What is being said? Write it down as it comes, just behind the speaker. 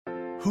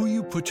Who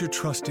you put your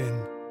trust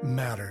in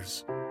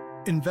matters.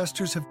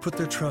 Investors have put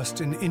their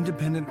trust in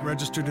independent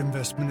registered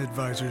investment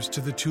advisors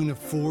to the tune of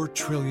 $4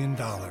 trillion.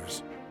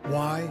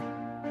 Why?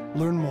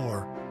 Learn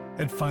more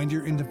at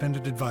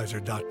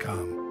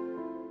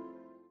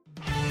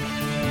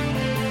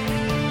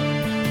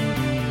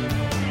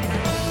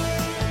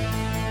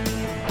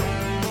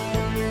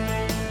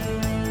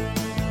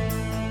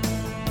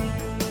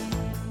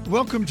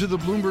Welcome to the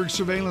Bloomberg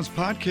Surveillance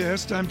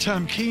Podcast. I'm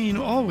Tom Keene,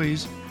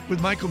 always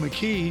with Michael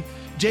McKee.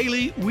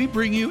 Daily, we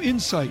bring you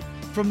insight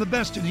from the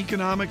best in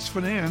economics,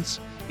 finance,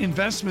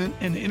 investment,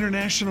 and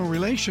international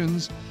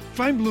relations.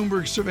 Find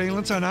Bloomberg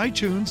Surveillance on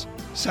iTunes,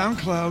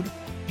 SoundCloud,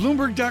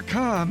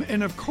 Bloomberg.com,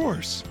 and of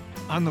course,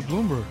 on the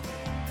Bloomberg.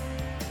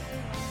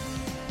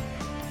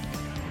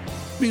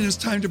 It's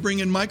time to bring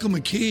in Michael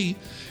McKee.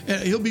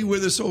 He'll be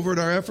with us over at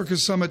our Africa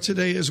Summit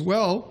today as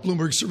well,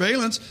 Bloomberg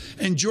Surveillance,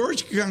 and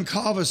George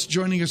Goncalves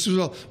joining us as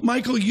well.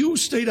 Michael, you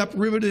stayed up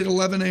riveted at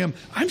 11 a.m.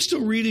 I'm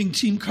still reading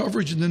team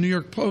coverage in the New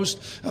York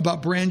Post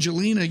about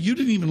Brangelina. You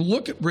didn't even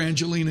look at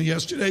Brangelina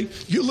yesterday.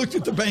 You looked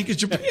at the Bank of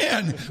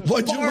Japan.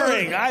 What'd you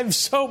learn? I'm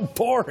so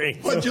boring.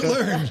 What'd you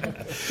learn?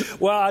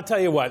 Well, I'll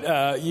tell you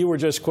what. You were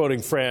just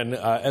quoting Fran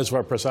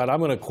Eswar Prasad. I'm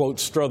going to quote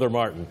Strother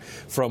Martin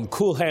from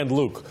Cool Hand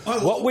Luke.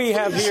 What we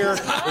have here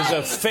is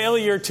a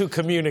failure to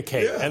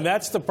communicate. Yeah. And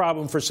that's the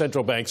problem for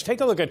central banks. Take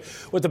a look at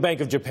what the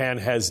Bank of Japan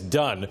has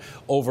done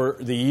over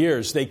the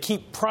years. They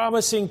keep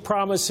promising.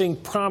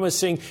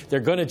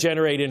 They're going to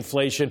generate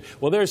inflation.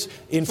 Well, there's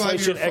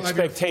inflation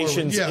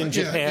expectations in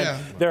Japan. Yeah.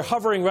 They're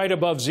hovering right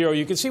above zero.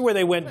 You can see where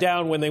they went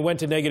down when they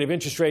went to negative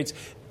interest rates.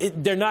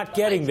 They're not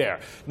getting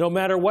there. No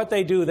matter what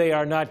they do, they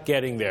are not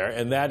getting there.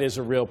 And that is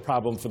a real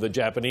problem for the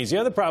Japanese. The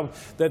other problem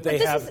that they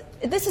have...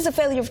 This is a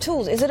failure of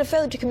tools. Is it a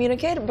failure to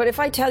communicate? But if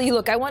I tell you,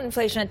 look, I want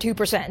inflation at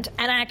 2%, and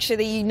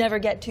actually you never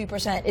get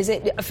 2%, is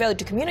it a failure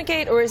to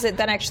communicate, or is it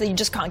that actually you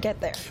just can't get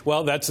there?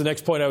 Well, that's the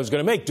next point I was going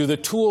to make. Do the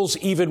tools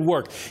even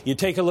work? You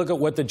take a look at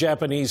what the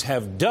Japanese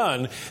have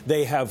done.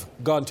 They have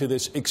gone to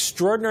this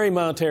extraordinary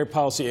monetary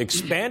policy,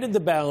 expanded the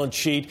balance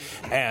sheet,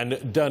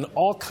 and done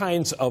all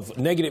kinds of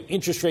negative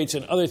interest rates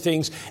and other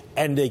things,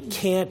 and they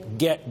can't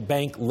get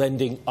bank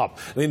lending up.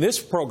 I mean, this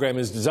program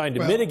is designed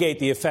to mitigate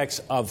the effects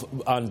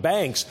on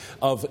banks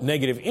of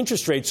negative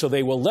interest rates, so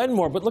they will lend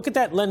more. But look at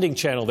that lending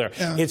channel there.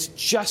 Yeah. It's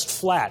just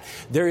flat.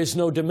 There is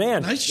no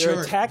demand.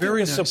 They're attacking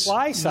the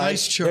supply side.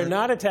 They're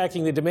not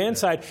attacking the demand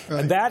side,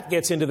 and that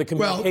gets into the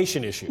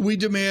communication issue. We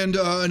demand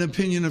an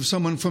opinion of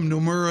someone from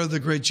Nomura, the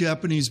great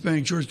Japanese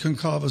bank. George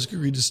Goncalves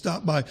agreed to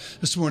stop by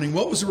this morning.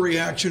 What was the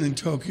reaction in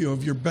Tokyo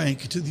of your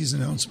bank to these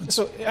announcements?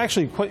 So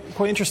actually, quite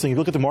interesting. You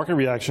look at the market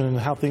reaction and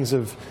how things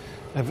have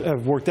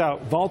worked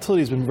out.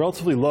 Volatility has been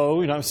relatively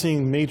low. You're not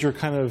seeing major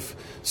kind of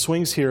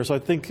swings here. So I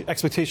think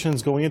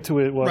expectations going into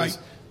it was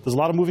there's a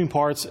lot of moving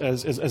parts,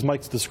 as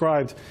Mike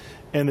described,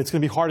 and it's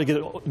going to be hard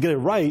to get it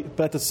right.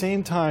 But at the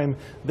same time,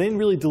 they didn't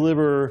really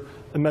deliver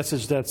a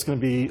message that's going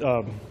to be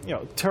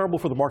terrible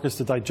for the markets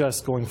to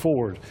digest going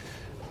forward.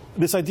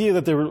 This idea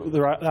that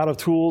they're out of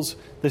tools,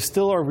 they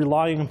still are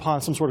relying upon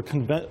some sort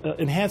of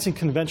enhancing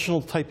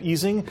conventional type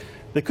easing.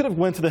 They could have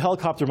went to the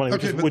helicopter money,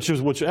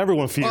 which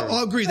everyone feared.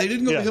 I'll agree. They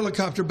didn't go to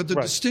helicopter, but the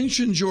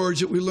distinction,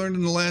 George, that we learned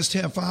in the last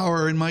half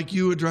hour, and Mike,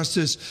 you addressed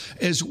this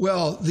as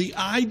well, the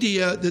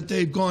idea that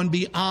they've gone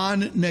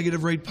beyond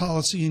negative rate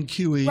policy in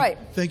QE. Right.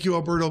 Thank you,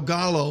 Alberto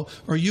Gallo.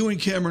 Or you and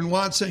Cameron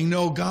Watt saying,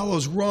 no,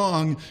 Gallo's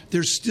wrong.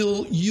 They're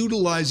still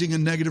utilizing a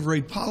negative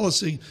rate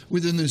policy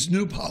within this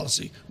new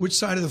policy. Which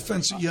side of the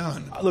fence are you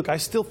on? Look, I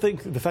still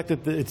think the fact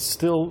that it's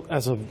still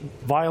as a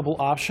viable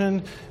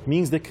option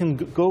means they can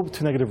go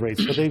to negative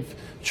rates, but they've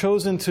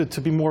chosen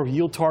to be more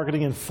yield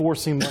targeting and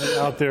forcing money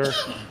out there.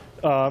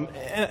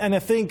 And I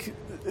think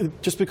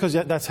just because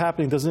that's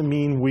happening doesn't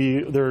mean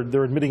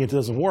they're admitting it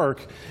doesn't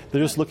work.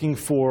 They're just looking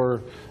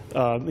for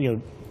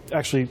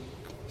actually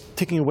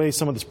taking away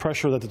some of this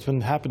pressure that's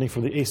been happening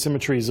from the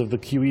asymmetries of the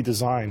QE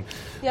design.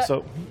 Yeah.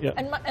 So, yeah.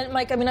 And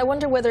Mike, I mean, I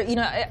wonder whether,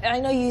 I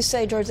know you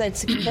say, George, that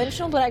it's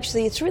conventional, but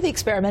actually it's really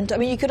experimental. I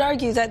mean, you could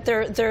argue that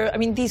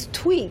these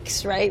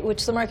tweaks, right,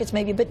 which the markets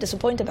may be a bit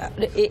disappointed about,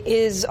 it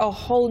is a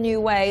whole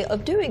new way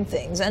of doing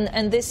things.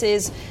 And this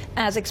is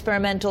as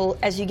experimental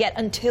as you get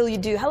until you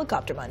do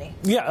helicopter money.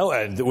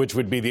 Yeah, which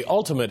would be the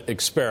ultimate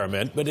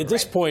experiment. But at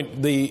this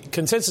point, the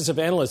consensus of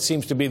analysts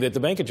seems to be that the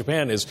Bank of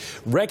Japan is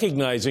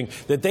recognizing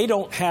that they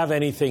don't have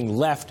anything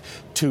left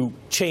to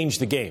change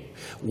the game.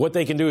 What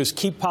they can do is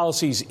keep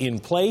policies in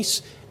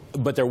place,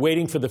 but they're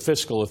waiting for the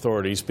fiscal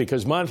authorities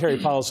because monetary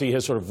policy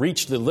has sort of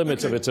reached the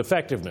limits of its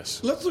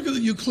effectiveness. Let's look at the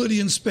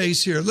Euclidean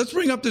space here. Let's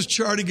bring up this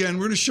chart again.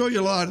 We're going to show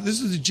you a lot.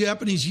 This is the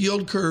Japanese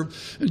yield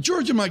curve. And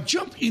George and Mike,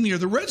 jump in here.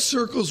 The red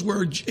circle's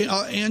where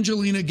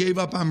Angelina gave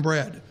up on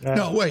bread.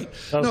 No, wait.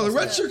 No, the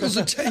red circle's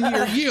a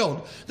 10-year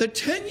yield. The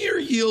 10-year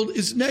yield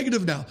is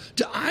negative now.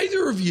 Do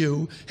either of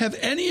you have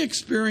any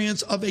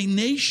experience of a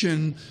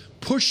nation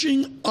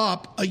pushing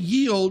up a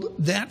yield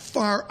that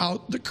far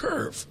out the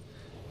curve?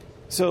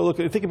 So, look,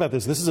 think about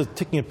this. This is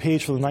taking a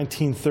page from the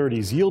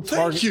 1930s.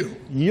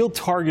 Yield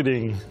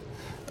targeting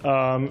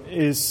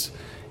is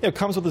it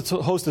comes with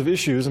a host of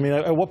issues. I mean,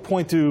 at what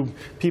point do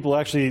people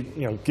actually,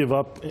 give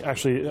up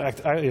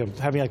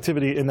having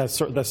activity in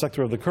that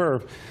sector of the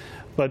curve?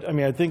 But I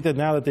mean, I think that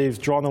now that they've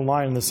drawn the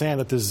line in the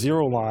sand at this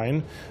zero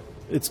line,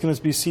 it's going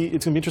to be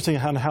interesting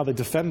how they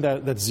defend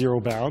that zero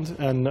bound.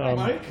 And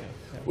Mike?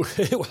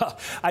 Well,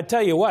 I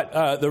tell you what,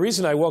 the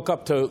reason I woke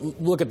up to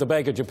look at the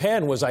Bank of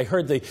Japan was I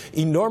heard the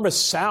enormous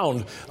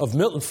sound of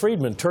Milton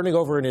Friedman turning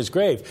over in his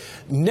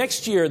grave.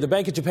 Next year, the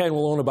Bank of Japan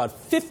will own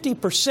about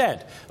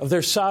 50% of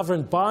their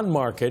sovereign bond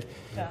market,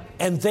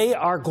 and they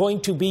are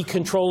going to be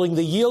controlling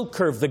the yield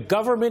curve. The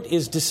government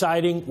is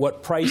deciding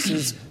what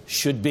prices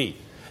should be,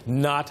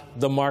 not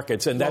the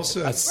markets, and that's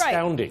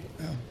astounding.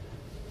 Right. Yeah.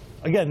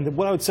 Again,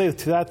 what I would say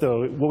to that,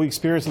 though, what we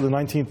experienced in the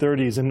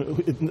 1930s,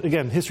 and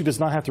again, history does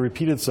not have to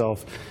repeat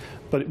itself,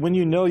 but when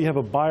you know you have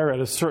a buyer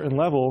at a certain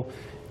level,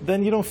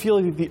 then you don't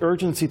feel the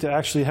urgency to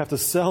actually have to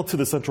sell to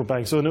the central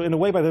bank. So in a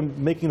way, by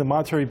them making the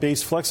monetary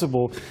base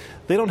flexible,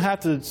 they don't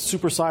have to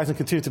supersize and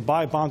continue to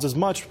buy bonds as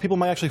much. People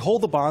might actually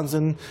hold the bonds,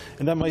 and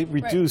that might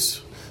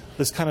reduce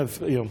this kind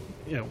of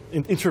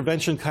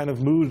intervention kind of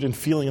mood and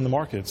feeling in the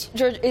markets.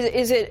 George,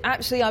 is it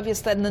actually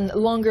obvious that the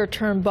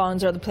longer-term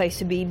bonds are the place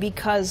to be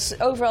because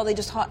overall they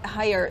just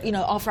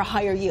offer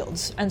higher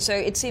yields, and so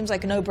it seems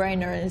like a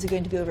no-brainer, and is it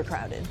going to be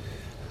overcrowded?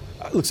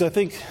 Look, so I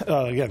think,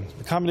 again,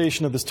 the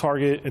combination of this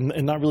target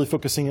and not really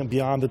focusing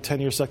beyond the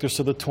 10-year sector,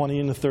 so the 20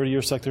 and the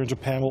 30-year sector in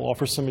Japan will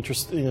offer some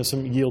interest,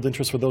 some yield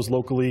interest for those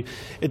locally.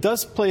 It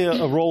does play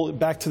a role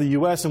back to the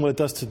U.S. and what it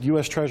does to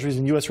U.S. treasuries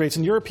and U.S. rates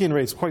and European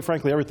rates. Quite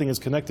frankly, everything is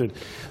connected.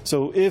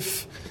 So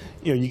if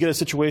you get a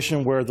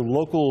situation where the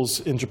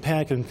locals in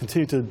Japan can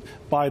continue to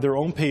buy their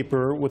own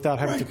paper without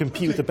having to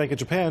compete with the Bank of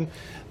Japan,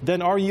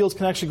 then our yields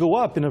can actually go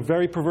up in a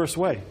very perverse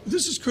way.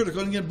 This is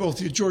critical. And again, both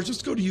of you. George,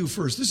 let's go to you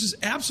first. This is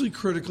absolutely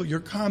critical, your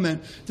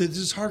comment that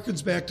this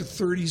harkens back to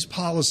 30s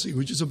policy,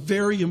 which is a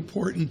very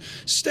important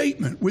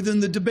statement. Within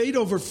the debate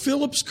over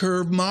Phillips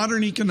curve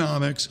modern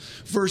economics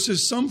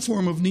versus some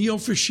form of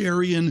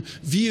neo-Fisherian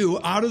view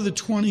out of the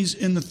 20s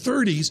and the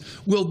 30s,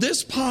 will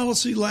this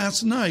policy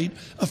last night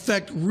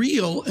affect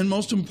real and,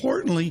 most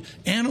importantly,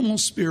 animal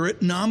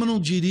spirit, nominal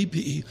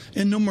GDP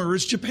in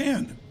Nomura's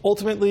Japan?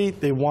 Ultimately,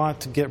 they want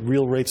to get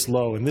real rates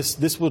low, and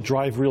this will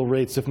drive real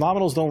rates. If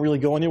nominals don't really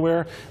go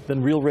anywhere,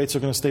 then real rates are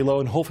going to stay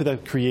low, and hopefully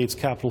that creates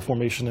capital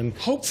formation. And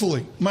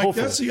hopefully, Mike,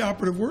 that's the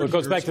operative word. It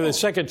goes back to the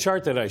second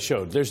chart that I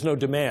showed. There's no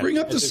demand. Bring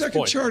up the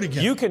second chart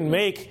again. You can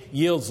make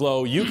yields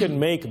low. You can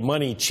make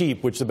money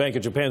cheap, which the Bank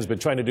of Japan has been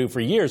trying to do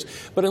for years.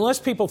 But unless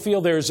people feel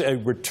there's a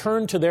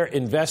return to their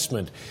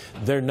investment,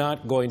 they're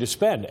not going to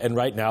spend. And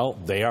right now,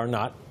 they are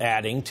not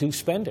adding to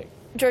spending.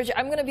 George,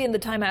 I'm going to be in the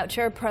timeout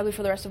chair probably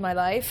for the rest of my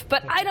life,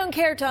 but I don't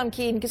care, Tom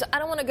Keene, because I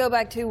don't want to go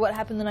back to what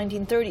happened in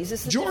the 1930s.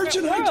 This is George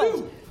and I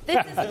do.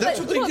 That's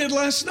what they did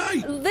last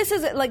night. This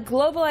is like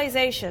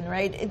globalization,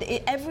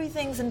 right?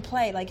 Everything's in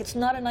play. Like, it's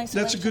not an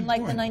isolation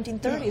like the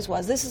 1930s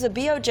was. This is a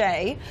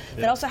BOJ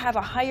that also have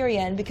a higher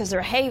yen because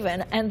they're a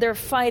haven, and they're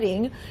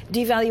fighting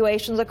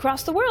devaluations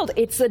across the world.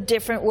 It's a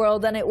different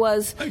world than it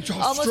was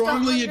almost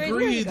strongly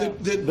agree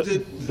that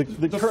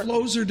the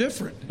flows are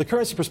different. The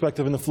currency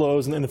perspective and the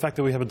flows and the fact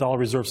that we have a dollar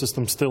reserve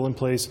system still in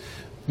place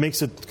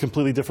makes it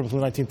completely different from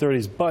the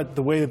 1930s. But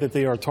the way that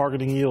they are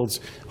targeting yields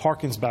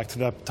harkens back to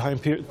that time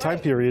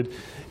period.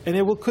 And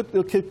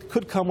it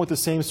could come with the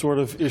same sort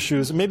of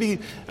issues, maybe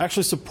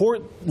actually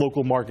support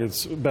local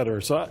markets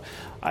better. So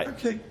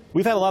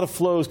we've had a lot of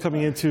flows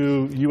coming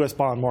into U.S.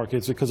 bond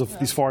markets because of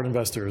these foreign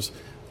investors.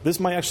 This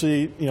might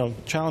actually,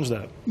 challenge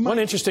that. One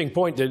interesting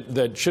point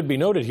that should be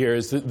noted here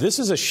is that this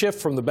is a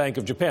shift from the Bank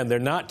of Japan. They're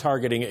not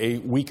targeting a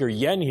weaker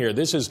yen here.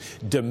 This is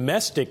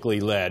domestically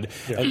led,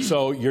 and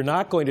so you're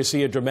not going to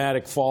see a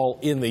dramatic fall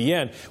in the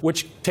yen,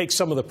 which takes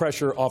some of the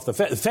pressure off the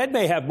Fed. The Fed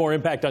may have more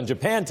impact on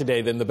Japan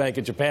today than the Bank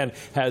of Japan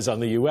has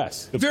on the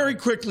U.S. Very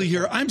quickly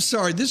here, I'm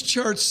sorry, this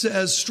chart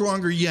says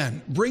stronger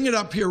yen. Bring it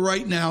up here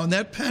right now, and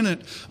that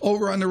pennant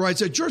over on the right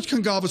side. George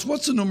Goncalves,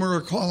 what's the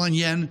Nomura call on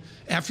yen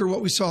after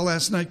what we saw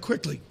last night?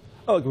 Quickly.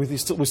 Oh, we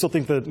still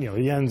think that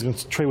the yen's going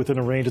to trade within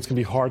a range. It's going to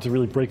be hard to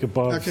really break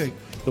above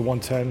the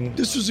 110.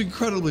 This was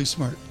incredibly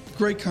smart.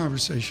 Great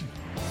conversation.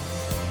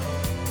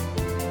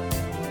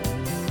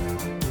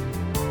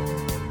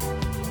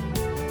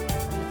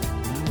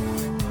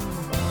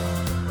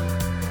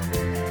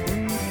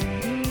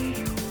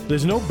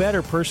 There's no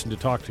better person to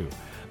talk to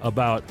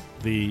about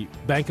the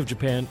Bank of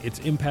Japan, its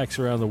impacts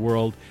around the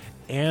world,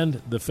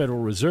 and the Federal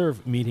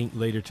Reserve meeting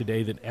later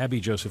today than Abby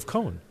Joseph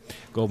Cohen,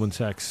 Goldman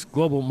Sachs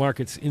Global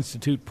Markets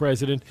Institute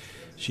president.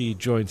 She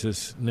joins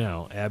us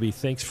now. Abby,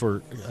 thanks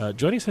for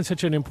joining us on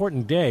such an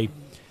important day.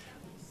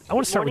 I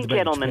want to start with the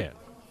Bank of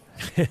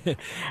Japan.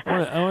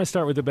 I want to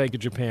start with the Bank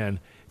of Japan.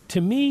 To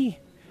me,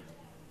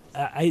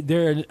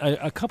 there are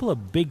a couple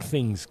of big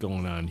things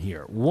going on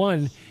here.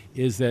 One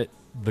is that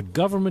the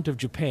government of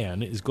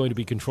Japan is going to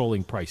be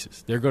controlling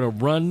prices. They're going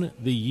to run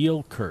the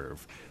yield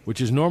curve, which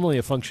is normally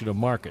a function of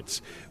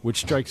markets,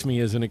 which strikes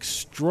me as an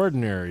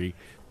extraordinary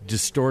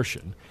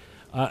distortion.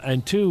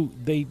 And two,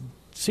 they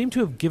seem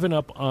to have given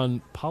up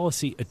on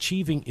policy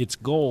achieving its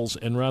goals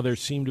and rather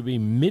seem to be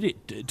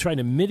trying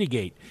to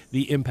mitigate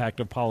the impact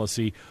of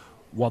policy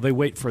while they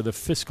wait for the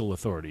fiscal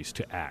authorities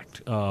to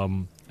act.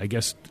 I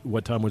guess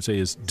what Tom would say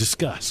is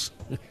discuss.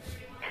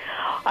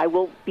 I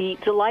will be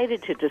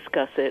delighted to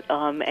discuss it,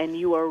 and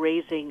you are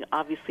raising,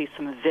 obviously,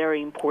 some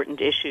very important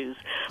issues.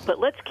 But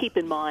let's keep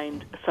in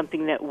mind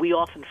something that we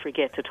often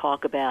forget to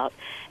talk about,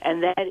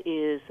 and that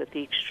is that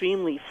the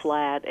extremely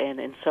flat and,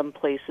 in some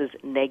places,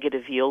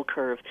 negative yield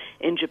curve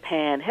in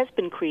Japan has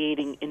been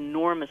creating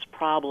enormous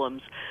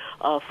problems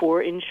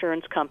for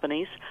insurance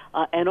companies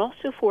and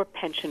also for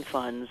pension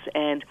funds.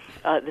 And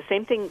the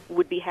same thing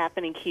would be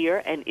happening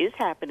here and is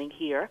happening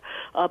here,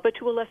 but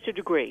to a lesser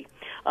degree.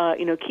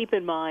 Keep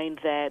in mind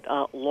that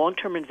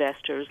long-term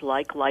investors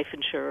like life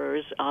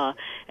insurers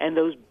and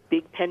those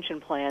big pension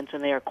plans,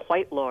 and they are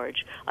quite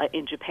large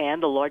in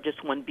Japan, the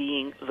largest one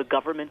being the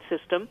government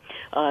system,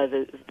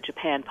 the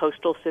Japan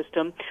postal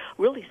system,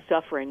 really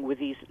suffering with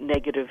these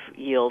negative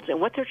yields. And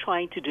what they're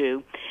trying to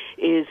do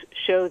is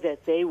show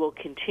that they will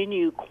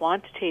continue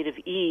quantitative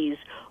ease,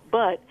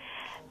 but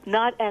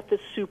not at the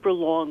super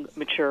long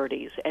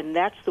maturities. And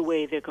that's the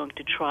way they're going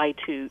to try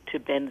to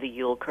bend the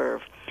yield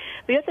curve.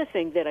 The other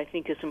thing that I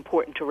think is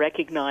important to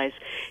recognize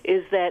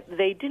is that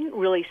they didn't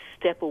really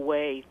step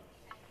away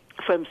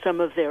from some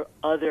of their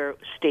other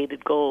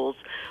stated goals,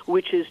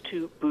 which is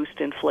to boost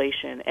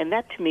inflation. And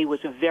that, to me, was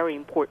a very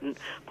important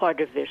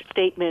part of their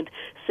statement,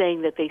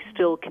 saying that they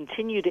still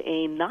continue to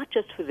aim not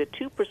just for the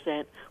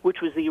 2%,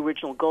 which was the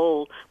original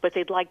goal, but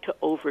they'd like to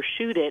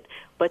overshoot it,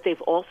 but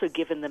they've also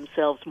given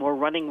themselves more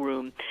running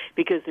room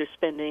because they're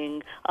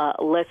spending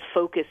less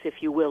focus, if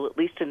you will, at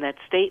least in that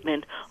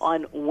statement,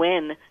 on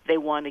when they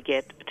want to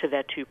get to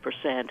that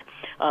 2%.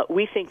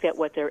 We think that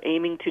what they're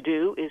aiming to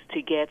do is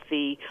to get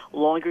the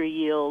longer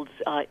yields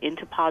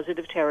into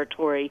positive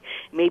territory,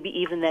 maybe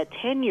even that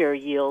 10-year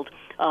yield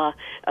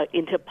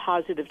into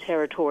positive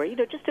territory,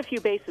 just a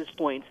few basis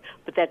points,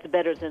 but that's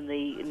better than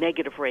the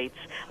negative rates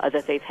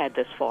that they've had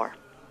thus far.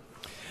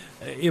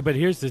 Yeah, but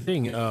here's the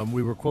thing.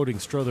 We were quoting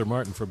Strother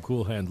Martin from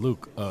Cool Hand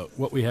Luke.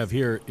 What we have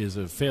here is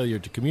a failure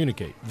to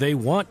communicate. They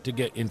want to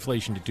get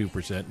inflation to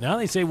 2%. Now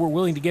they say we're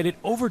willing to get it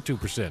over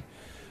 2%,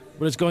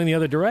 but it's going the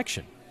other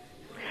direction.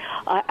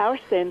 Our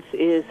sense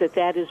is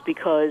that is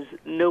because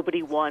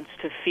nobody wants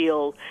to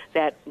feel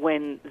that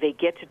when they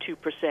get to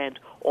 2%,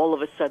 all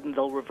of a sudden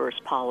they'll reverse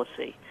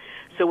policy.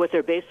 So what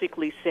they're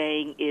basically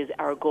saying is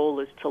our goal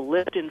is to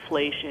lift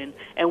inflation,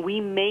 and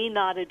we may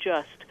not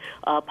adjust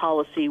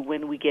policy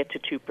when we get to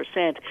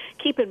 2%.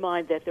 Keep in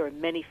mind that there are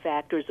many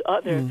factors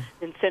other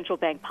than central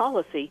bank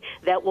policy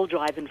that will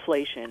drive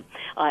inflation.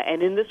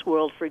 And in this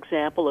world, for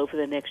example, over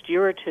the next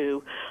year or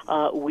two,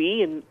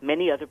 we and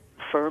many other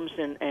firms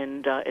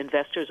and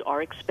investors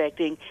are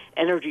expecting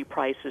energy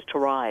prices to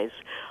rise.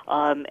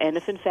 And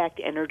if, in fact,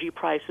 energy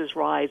prices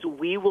rise,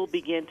 we will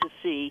begin to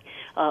see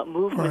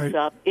movements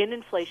up in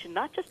inflation,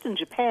 not just in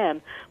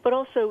Japan, but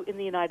also in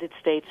the United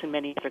States and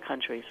many other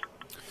countries.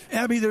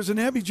 Abby, there's an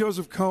Abby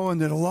Joseph Cohen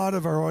that a lot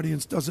of our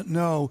audience doesn't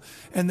know,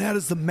 and that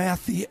is the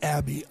Matthew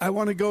Abbey. I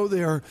want to go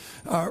there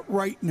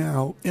right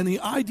now. And the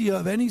idea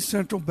of any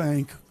central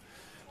bank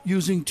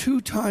using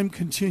two-time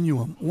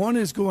continuum. One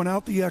is going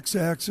out the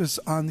x-axis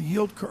on the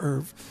yield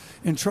curve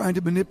and trying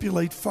to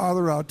manipulate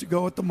farther out to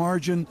go at the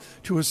margin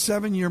to a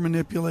 7-year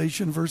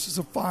manipulation versus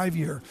a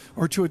 5-year,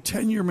 or to a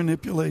 10-year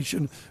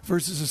manipulation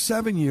versus a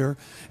 7-year.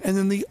 And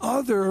then the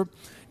other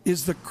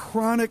is the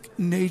chronic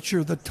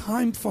nature, the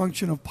time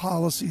function of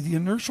policy, the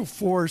inertial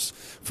force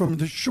from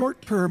the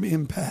short-term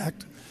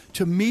impact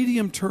to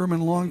medium-term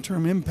and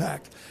long-term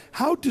impact.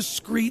 How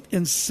discrete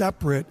and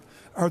separate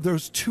are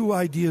those two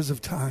ideas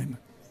of time?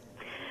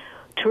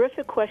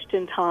 Terrific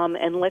question, Tom,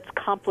 and let's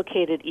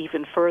complicate it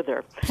even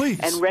further. Please.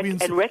 And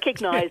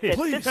recognize that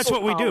fiscal That's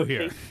what we policy,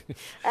 do here.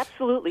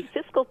 Absolutely.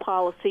 Fiscal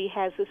policy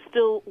has a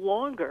still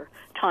longer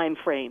time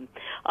frame.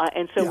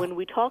 And so when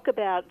we talk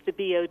about the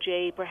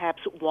BOJ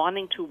perhaps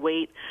wanting to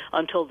wait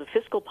until the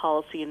fiscal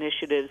policy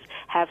initiatives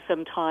have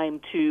some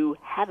time to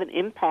have an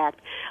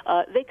impact,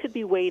 they could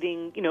be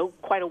waiting,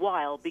 quite a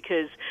while,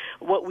 because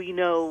what we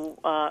know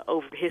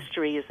over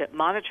history is that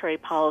monetary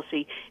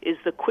policy is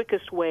the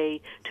quickest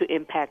way to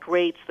impact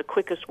rates, the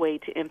quickest way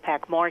to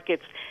impact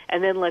markets.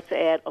 And then let's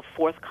add a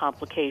fourth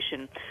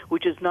complication,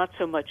 which is not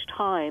so much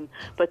time,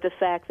 but the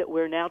fact that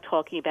we're now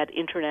talking about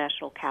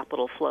international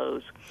capital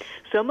flows.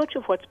 So much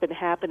of what's been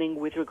happening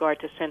with regard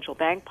to central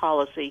bank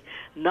policy,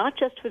 not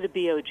just for the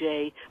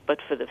BOJ, but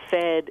for the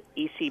Fed,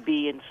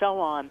 ECB, and so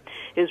on,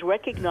 is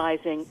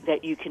recognizing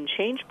that you can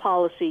change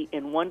policy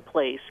in one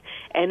place,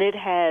 and it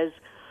has,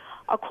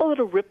 I'll call it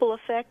a ripple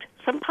effect.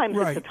 Sometimes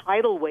it's a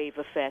tidal wave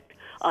effect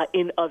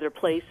in other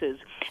places.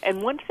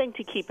 And one thing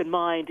to keep in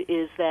mind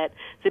is that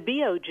the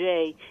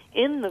BOJ,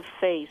 in the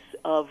face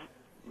of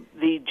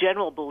the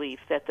general belief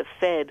that the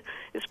Fed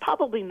is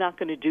probably not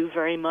going to do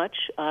very much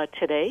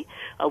today.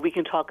 We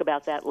can talk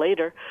about that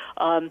later.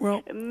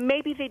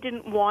 Maybe they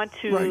didn't want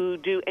to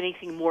do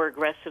anything more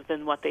aggressive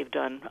than what they've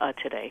done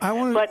today.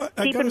 But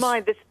keep in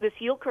mind, this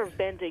yield curve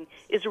bending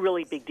is a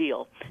really big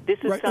deal. This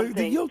is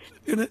something.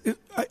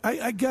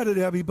 I get it,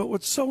 Abby, but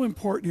what's so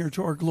important here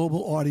to our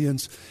global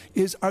audience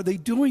is, are they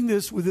doing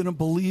this within a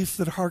belief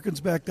that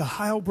harkens back to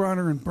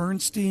Heilbronner and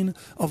Bernstein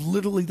of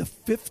literally the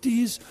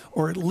 50s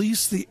or at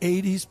least the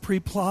 80s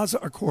pre-Plaza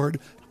Accord?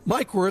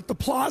 Mike, we're at the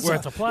Plaza. We're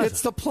at the Plaza.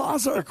 It's the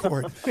Plaza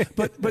Accord.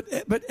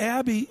 but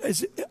Abby,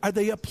 are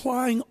they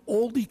applying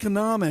old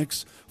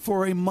economics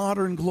for a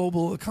modern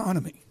global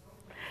economy?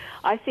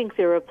 I think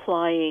they're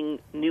applying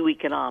new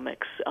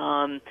economics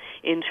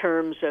in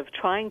terms of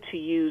trying to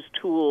use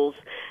tools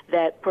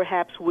that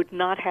perhaps would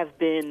not have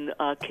been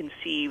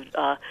conceived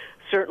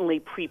certainly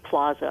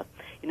pre-Plaza.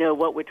 You know,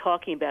 what we're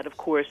talking about, of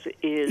course,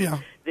 is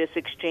this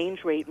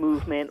exchange rate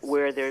movement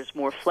where there's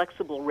more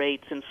flexible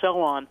rates and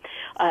so on.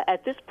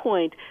 At this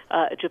point,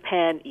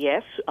 Japan,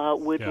 yes,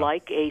 would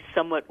like a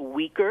somewhat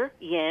weaker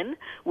yen,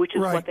 which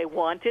is what they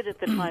wanted at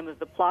the time of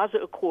the Plaza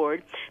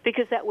Accord,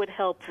 because that would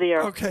help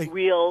their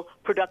real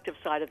productive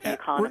side of the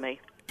economy.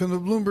 From the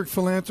Bloomberg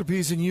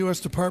Philanthropies and U.S.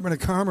 Department of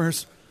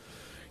Commerce,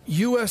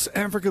 U.S.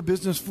 Africa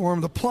Business Forum,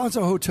 the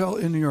Plaza Hotel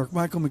in New York.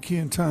 Michael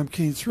McKee and Tom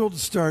Keene. Thrilled to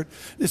start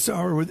this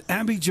hour with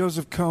Abby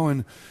Joseph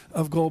Cohen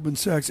of Goldman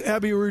Sachs.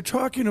 Abby, we were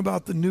talking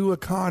about the new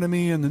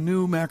economy and the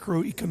new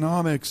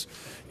macroeconomics,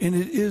 and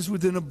it is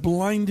within a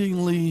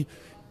blindingly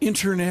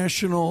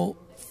international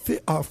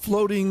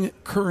floating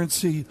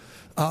currency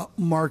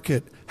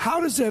market.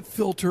 How does that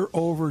filter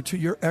over to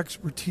your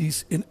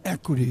expertise in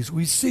equities?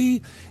 We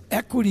see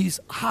equities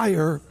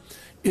higher.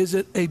 Is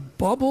it a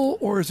bubble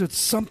or is it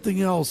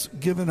something else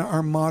given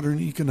our modern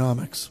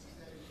economics?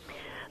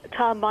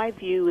 Tom, my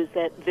view is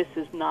that this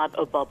is not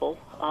a bubble,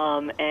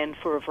 and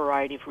for a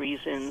variety of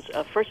reasons.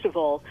 First of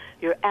all,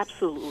 you're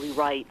absolutely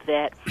right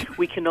that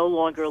we can no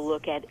longer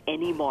look at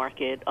any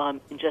market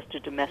in just a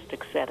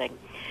domestic setting.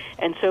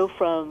 And so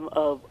from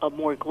a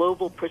more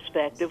global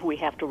perspective, we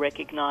have to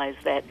recognize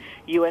that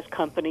U.S.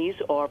 companies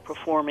are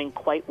performing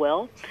quite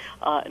well,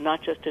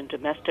 not just in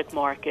domestic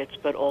markets,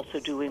 but also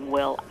doing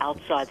well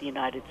outside the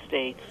United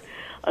States.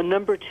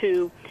 Number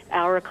two,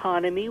 our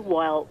economy,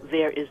 while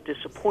there is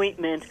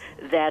disappointment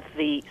that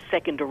the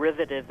second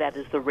derivative, that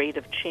is the rate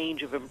of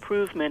change of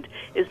improvement,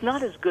 is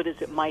not as good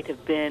as it might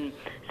have been,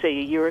 say,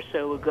 a year or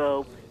so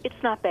ago,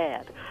 it's not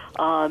bad.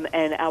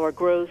 And our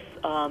growth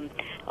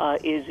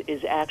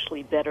is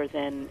actually better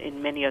than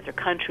in many other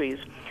countries.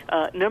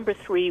 Number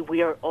three,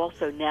 we are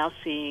also now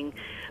seeing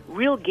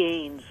real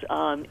gains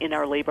in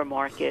our labor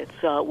markets.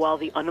 While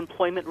the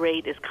unemployment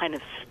rate is kind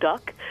of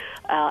stuck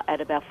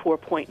at about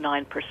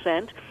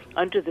 4.9%,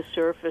 under the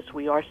surface,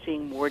 we are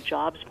seeing more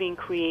jobs being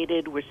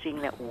created. We're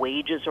seeing that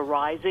wages are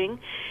rising.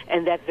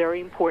 And that very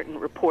important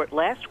report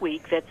last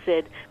week that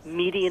said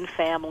median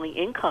family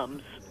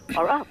incomes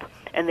are up,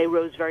 and they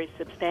rose very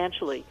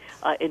substantially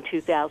in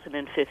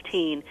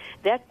 2015.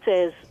 That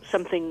says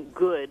something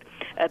good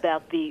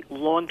about the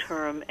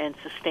long-term and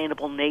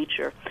sustainable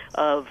nature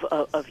of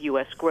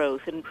U.S.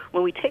 growth. And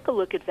when we take a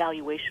look at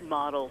valuation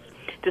models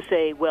to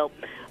say, well,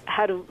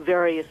 how do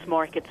various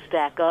markets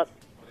stack up,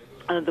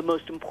 the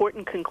most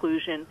important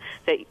conclusion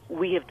that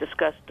we have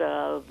discussed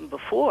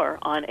before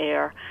on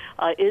air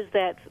is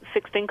that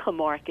fixed income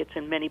markets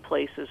in many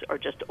places are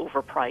just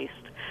overpriced.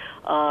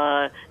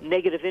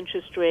 Negative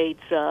interest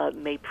rates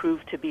may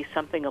prove to be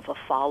something of a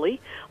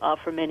folly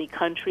for many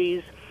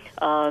countries.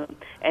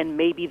 And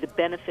maybe the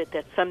benefit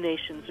that some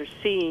nations are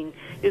seeing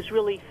is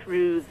really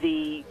through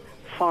the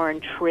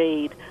foreign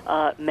trade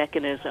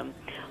mechanism.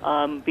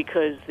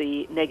 Because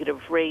the negative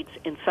rates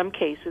in some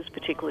cases,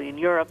 particularly in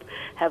Europe,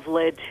 have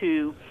led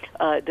to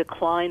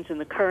declines in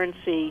the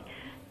currency,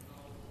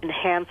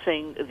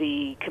 enhancing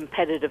the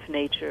competitive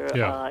nature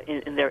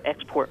in their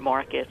export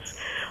markets.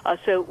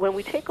 So when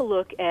we take a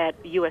look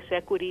at U.S.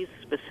 equities,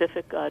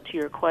 specific to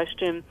your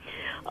question,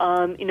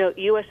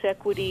 U.S.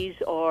 equities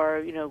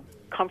are,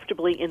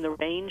 comfortably in the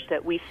range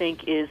that we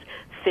think is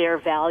fair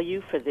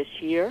value for this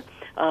year.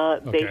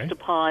 Based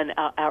upon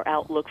our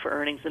outlook for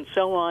earnings and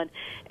so on.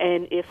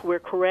 And if we're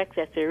correct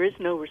that there is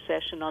no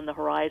recession on the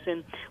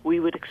horizon, we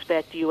would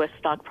expect U.S.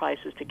 stock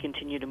prices to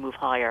continue to move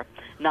higher,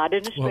 not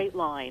in a straight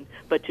line,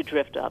 but to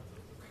drift up.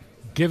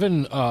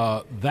 Given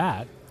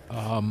that,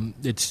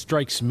 it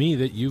strikes me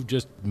that you've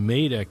just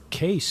made a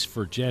case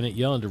for Janet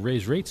Yellen to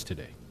raise rates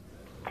today.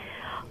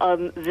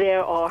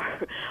 There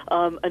are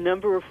a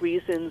number of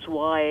reasons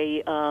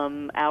why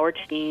our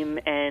team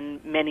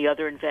and many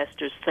other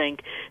investors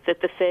think that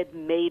the Fed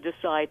may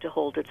decide to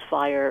hold its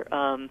fire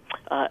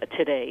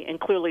today. And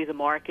clearly the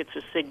markets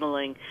are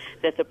signaling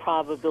that the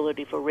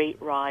probability of a rate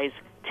rise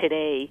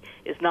today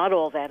is not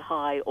all that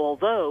high,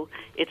 although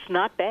it's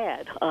not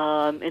bad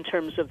in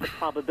terms of the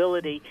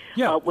probability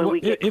when we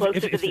get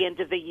closer to the end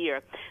of the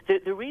year.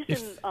 The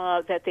reason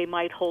that they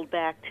might hold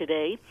back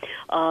today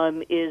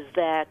is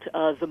that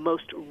the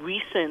most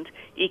recent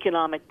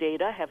economic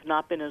data have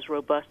not been as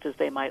robust as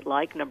they might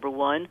like, number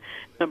one.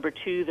 Number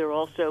two, they're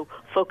also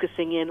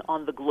focusing in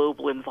on the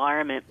global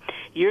environment.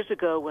 Years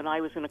ago, when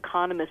I was an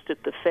economist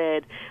at the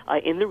Fed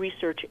in the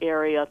research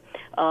area,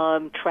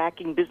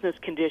 tracking business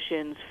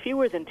conditions,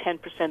 fewer than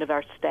 10% of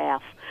our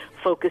staff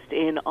focused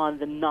in on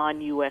the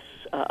non-U.S.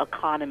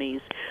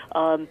 Economies.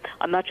 I'm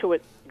not sure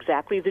what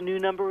exactly the new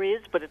number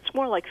is, but it's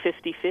more like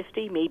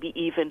 50-50, maybe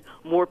even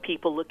more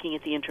people looking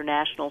at the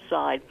international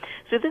side.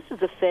 So this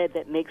is a Fed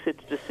that makes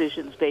its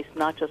decisions based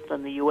not just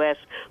on the U.S.,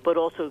 but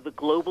also the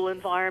global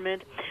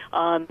environment,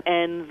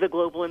 and the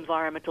global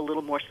environment a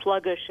little more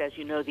sluggish. As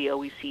you know, the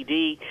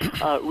OECD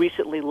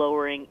recently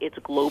lowering its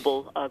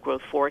global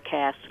growth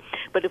forecast.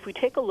 But if we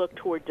take a look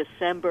toward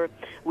December,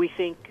 we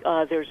think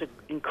there's an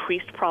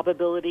increased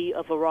probability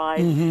of a rise.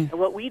 And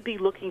what we'd be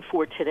looking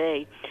for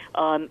today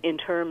in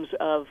terms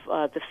of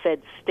the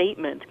Fed's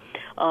statement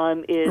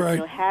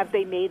is, have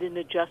they made an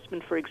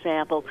adjustment, for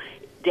example,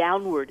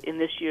 downward in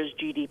this year's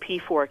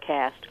GDP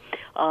forecast?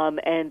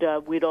 And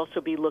we'd also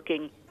be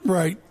looking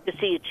to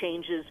see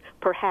changes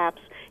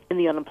perhaps in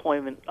the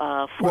unemployment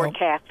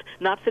forecast,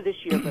 not for this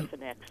year, but for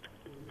next.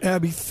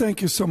 Abby,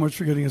 thank you so much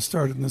for getting us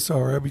started in this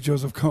hour. Abby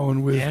Joseph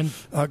Cohen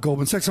with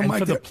Goldman Sachs. And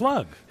for the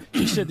plug,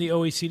 she said the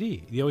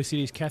OECD. The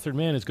OECD's Catherine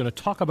Mann is going to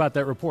talk about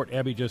that report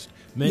Abby just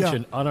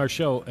mentioned on our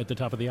show at the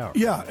top of the hour.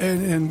 Yeah,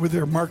 and with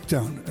their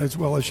markdown as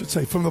well, I should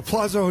say. From the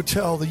Plaza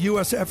Hotel, the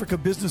U.S. Africa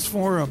Business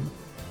Forum,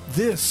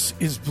 this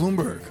is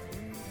Bloomberg.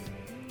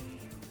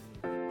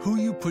 Who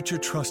you put your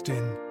trust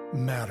in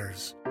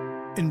matters.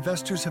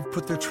 Investors have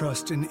put their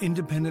trust in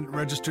independent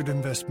registered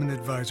investment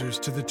advisors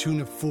to the tune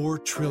of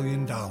 $4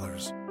 trillion.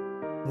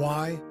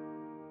 Why?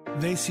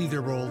 They see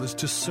their role as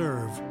to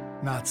serve,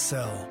 not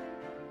sell.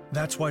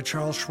 That's why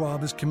Charles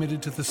Schwab is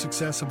committed to the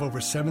success of over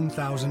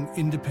 7,000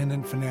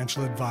 independent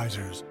financial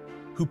advisors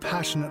who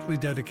passionately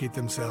dedicate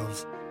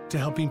themselves to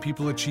helping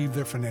people achieve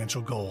their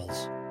financial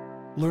goals.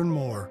 Learn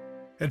more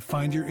at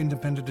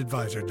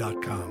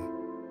findyourindependengadvisor.com.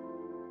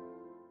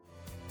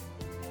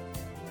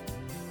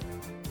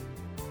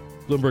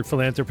 Bloomberg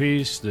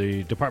Philanthropies,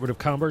 the Department of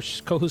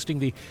Commerce, co-hosting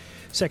the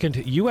second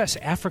U.S.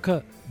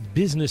 Africa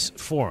Business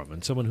Forum.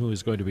 And someone who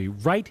is going to be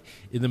right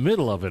in the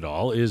middle of it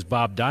all is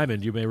Bob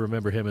Diamond. You may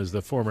remember him as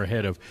the former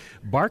head of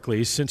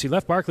Barclays. Since he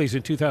left Barclays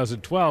in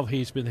 2012,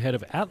 he's been the head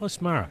of Atlas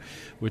Mara,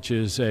 which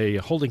is a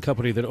holding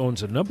company that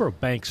owns a number of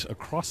banks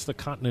across the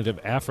continent of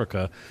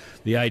Africa.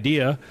 The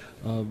idea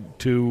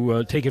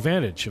to take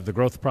advantage of the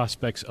growth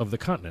prospects of the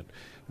continent,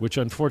 which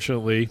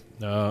unfortunately,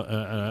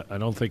 I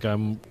don't think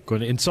I'm going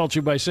to insult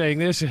you by saying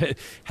this,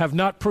 have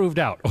not proved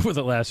out over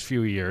the last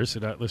few years.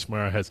 And Atlas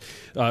Mara has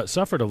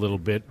suffered a little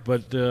bit,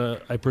 but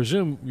I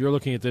presume you're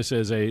looking at this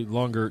as a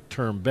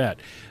longer-term bet.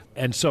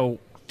 And so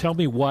tell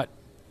me what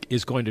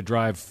is going to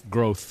drive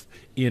growth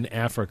in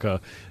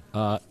Africa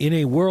in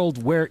a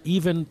world where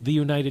even the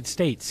United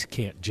States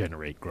can't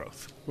generate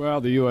growth.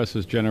 Well, the U.S.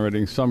 is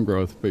generating some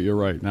growth, but you're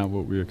right, not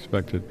what we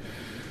expected.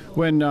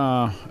 When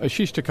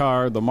Ashish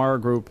Thakkar, the Mara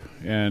Group,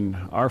 and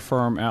our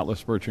firm,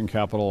 Atlas Merchant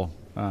Capital,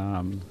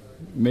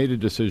 made a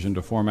decision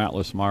to form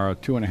Atlas Mara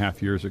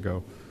 2.5 years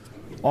ago,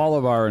 all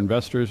of our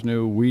investors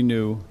knew, we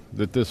knew,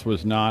 that this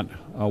was not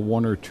a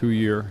 1 or 2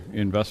 year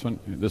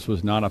investment. This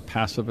was not a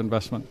passive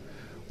investment.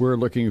 We're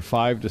looking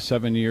 5 to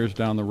 7 years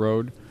down the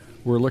road.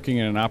 We're looking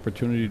at an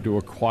opportunity to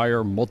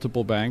acquire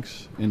multiple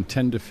banks in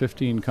 10 to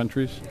 15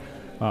 countries.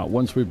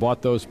 Once we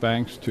bought those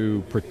banks,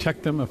 to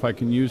protect them, if I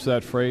can use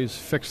that phrase,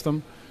 fix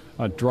them,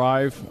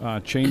 drive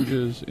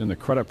changes in the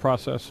credit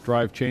process,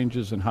 drive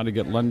changes in how to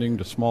get lending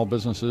to small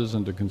businesses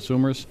and to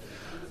consumers.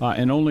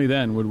 And only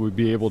then would we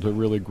be able to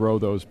really grow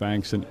those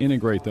banks and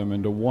integrate them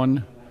into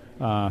one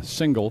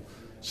single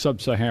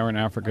sub-Saharan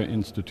Africa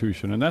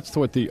institution. And that's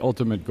what the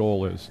ultimate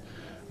goal is.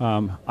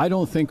 I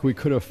don't think we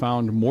could have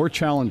found more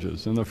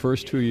challenges in the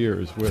first 2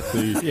 years with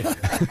the...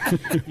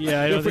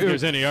 I don't think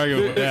there's any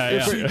argument with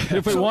that.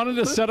 If we wanted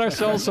to set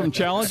ourselves some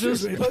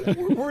challenges...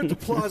 We're at the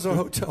Plaza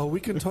Hotel. We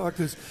can talk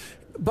this.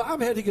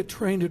 Bob had to get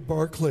trained at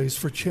Barclays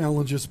for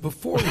challenges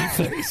before he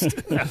faced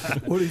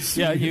what he's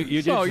seen. Yeah,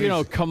 you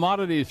did.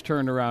 Commodities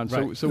turned around.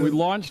 Right. So we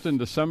launched in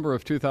December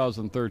of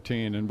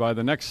 2013, and by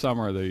the next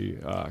summer,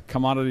 the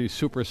commodity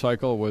super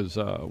cycle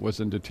was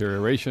in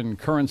deterioration.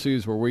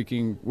 Currencies were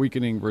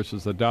weakening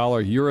versus the dollar.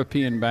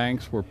 European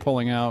banks were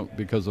pulling out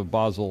because of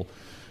Basel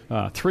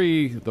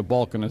III, the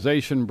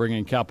balkanization,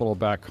 bringing capital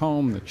back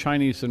home. The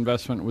Chinese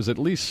investment was at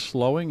least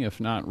slowing, if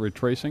not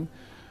retracing.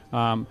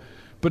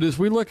 But as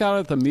we look out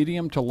at the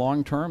medium to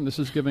long term, this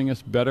is giving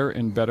us better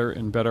and better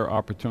and better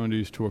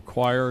opportunities to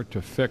acquire, to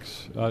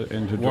fix,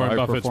 and to Warren drive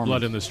Buffett's performance.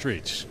 blood in the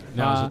streets.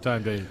 Now's the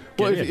time to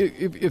Well, get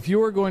in. if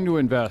you are going to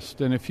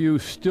invest, and if you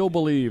still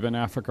believe in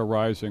Africa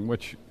rising,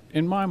 which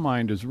in my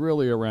mind is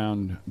really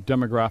around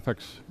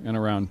demographics and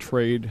around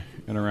trade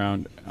and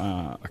around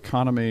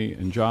economy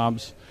and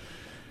jobs,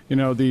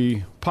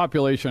 The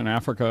population in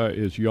Africa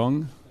is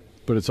young,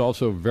 but it's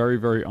also very,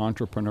 very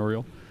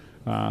entrepreneurial.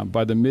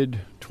 By the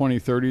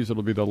mid-2030s,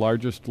 it'll be the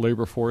largest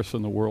labor force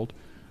in the world.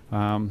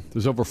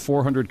 There's over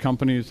 400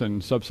 companies in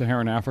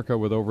sub-Saharan Africa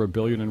with over $1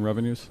 billion in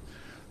revenues.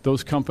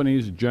 Those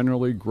companies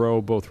generally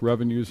grow both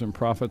revenues and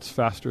profits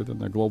faster than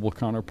their global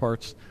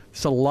counterparts.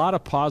 It's a lot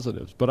of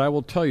positives, but I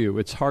will tell you,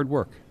 it's hard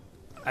work.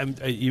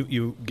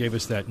 You gave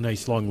us that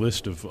nice long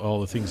list of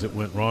all the things that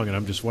went wrong, and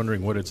I'm just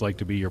wondering what it's like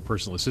to be your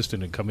personal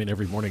assistant and come in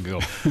every morning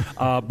and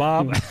go,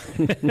 Bob,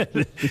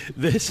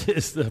 this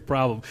is the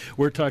problem.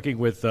 We're talking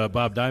with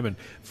Bob Diamond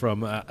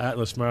from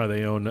Atlas Mara.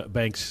 They own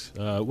banks,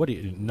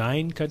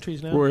 9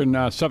 countries now? We're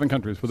in 7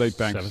 countries with 8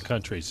 banks. 7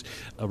 countries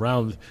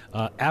around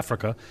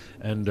Africa,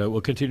 and we'll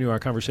continue our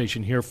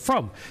conversation here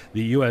from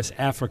the U.S.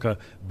 Africa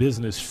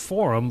Business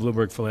Forum.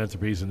 Bloomberg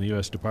Philanthropies and the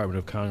U.S. Department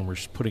of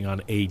Commerce putting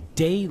on a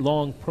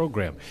day-long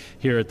program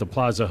here at the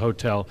Plaza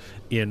Hotel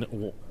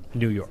in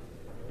New York.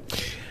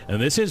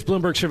 And this is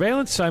Bloomberg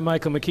Surveillance. I'm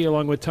Michael McKee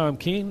along with Tom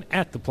Keene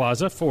at the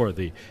Plaza for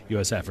the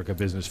U.S. Africa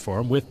Business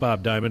Forum with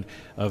Bob Diamond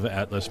of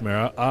Atlas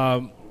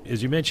Mara.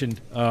 As you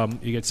mentioned,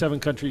 you get 7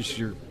 countries.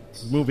 You're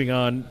moving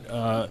on.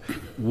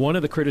 One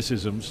of the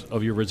criticisms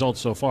of your results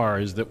so far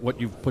is that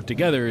what you've put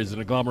together is an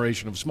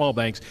agglomeration of small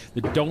banks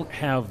that don't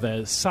have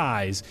the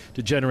size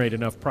to generate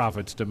enough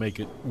profits to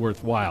make it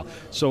worthwhile.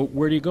 So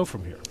where do you go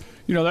from here?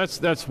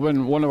 That's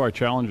been one of our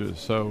challenges.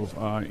 So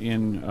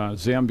in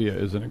Zambia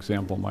is an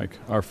example, Mike.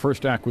 Our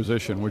first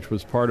acquisition, which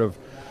was part of,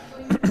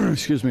 a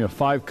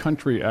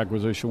 5-country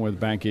acquisition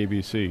with Bank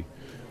ABC,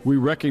 we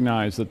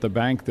recognized that the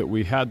bank that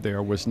we had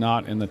there was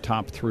not in the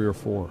top 3 or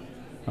 4.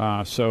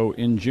 So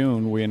in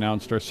June, we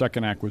announced our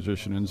second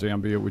acquisition in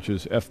Zambia, which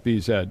is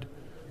FBZ.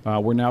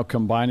 We're now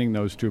combining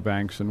those 2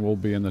 banks, and we'll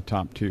be in the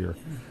top tier.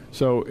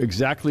 So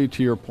exactly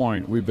to your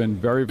point, we've been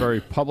very, very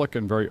public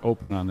and very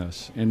open on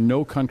this. In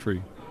no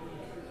country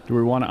do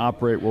we want to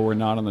operate where we're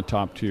not in the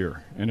top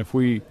tier. And if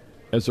we,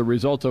 as a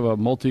result of a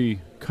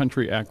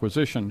multi-country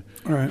acquisition,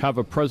 have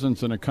a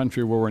presence in a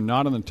country where we're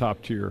not in the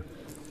top tier,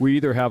 we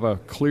either have a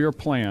clear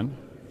plan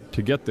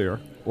to get there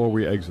or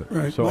we exit.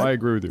 Right. So I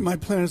agree with you. My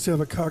plan is to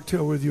have a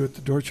cocktail with you at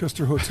the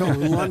Dorchester Hotel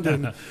in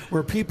London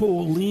where people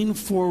will lean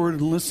forward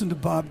and listen to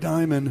Bob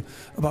Diamond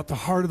about the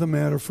heart of the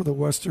matter for the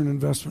Western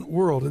investment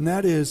world. And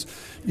that is,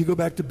 you go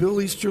back to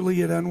Bill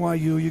Easterly at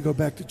NYU, you go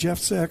back to Jeff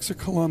Sachs at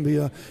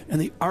Columbia,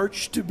 and the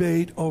arch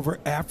debate over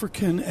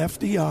African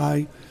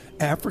FDI,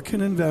 African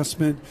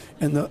investment,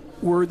 and the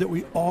word that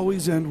we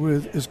always end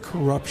with is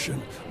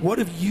corruption. What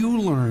have you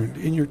learned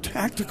in your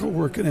tactical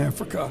work in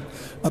Africa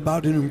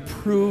about an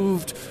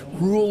improved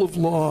rule of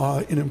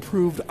law, an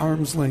improved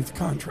arm's length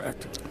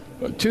contract?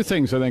 2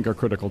 things I think are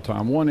critical,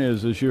 Tom. One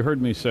is, as you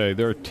heard me say,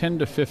 there are 10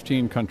 to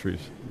 15 countries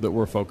that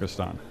we're focused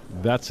on.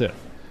 That's it.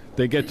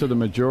 They get to the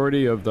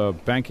majority of the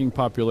banking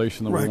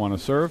population that we want to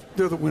serve.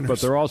 They're the winners. But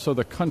they're also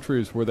the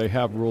countries where they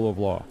have rule of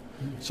law.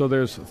 So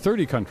there's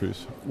 30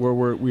 countries where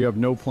we have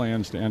no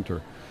plans to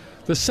enter.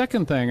 The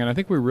second thing, and I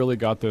think we really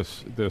got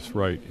this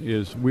right,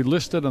 is we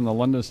listed on the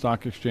London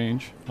Stock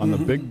Exchange on the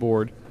big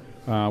board.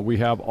 We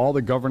have all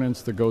the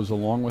governance that goes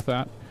along with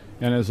that.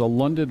 And as a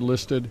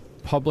London-listed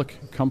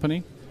public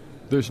company,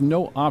 there's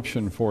no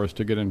option for us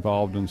to get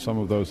involved in some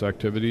of those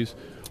activities.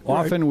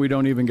 Often we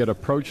don't even get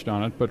approached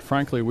on it, but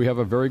frankly, we have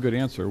a very good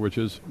answer, which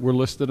is we're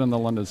listed on the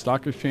London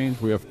Stock Exchange.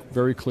 We have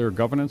very clear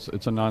governance.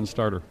 It's a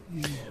non-starter.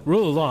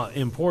 Rule of law,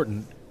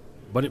 important,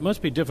 but it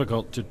must be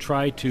difficult to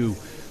try to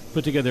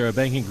put together a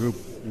banking group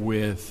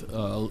with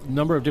a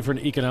number of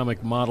different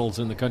economic models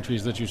in the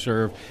countries that you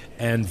serve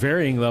and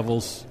varying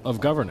levels of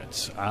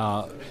governance.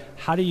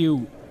 How do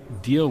you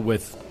deal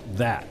with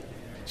that?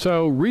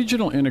 So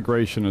regional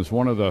integration is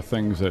one of the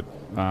things that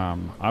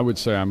I would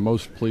say I'm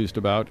most pleased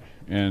about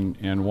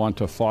and want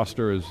to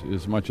foster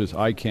as much as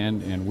I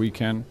can and we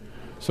can.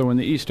 So in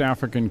the East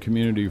African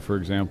community, for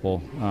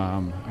example,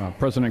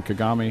 President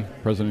Kagame,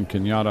 President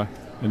Kenyatta,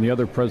 and the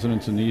other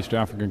presidents in the East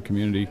African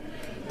community,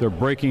 they're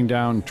breaking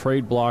down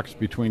trade blocks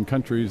between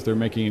countries. They're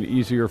making it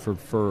easier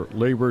for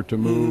labor to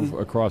move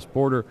across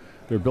border.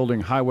 They're building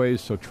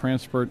highways, so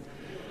transport.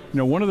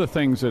 One of the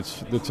things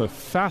that's a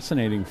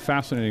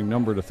fascinating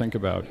number to think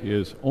about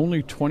is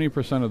only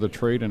 20% of the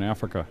trade in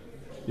Africa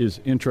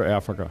is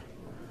intra-Africa.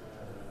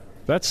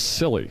 That's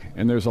silly,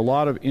 and there's a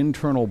lot of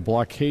internal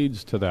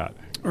blockades to that,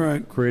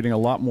 creating a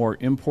lot more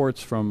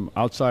imports from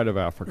outside of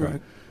Africa.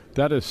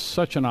 That is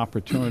such an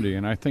opportunity,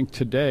 and I think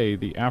today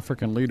the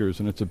African leaders,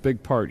 and it's a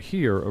big part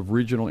here of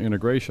regional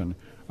integration,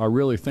 are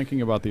really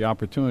thinking about the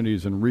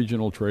opportunities in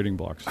regional trading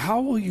blocks.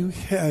 How will you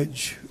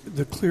hedge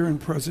the clear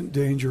and present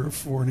danger of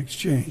foreign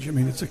exchange? I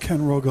mean, it's a Ken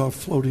Rogoff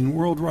floating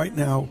world right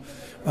now.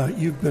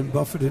 You've been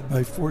buffeted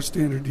by 4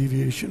 standard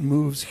deviation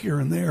moves here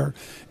and there.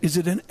 Is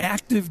it an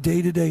active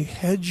day-to-day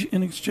hedge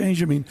in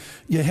exchange? I mean,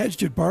 you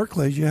hedged at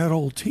Barclays. You had a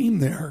whole team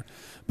there.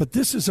 But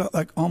this is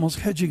like almost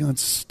hedging on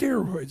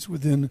steroids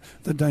within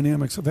the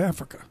dynamics of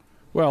Africa.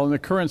 Well, and the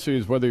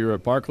currencies, whether you're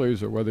at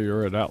Barclays or whether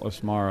you're at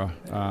Atlas Mara,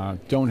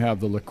 don't have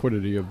the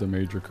liquidity of the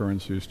major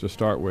currencies to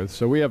start with.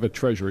 So we have a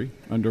treasury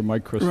under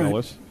Mike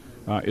Chrysalis.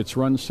 It's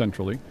run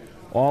centrally.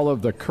 All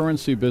of the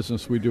currency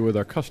business we do with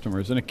our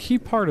customers, and a key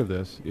part of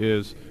this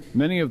is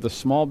many of the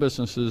small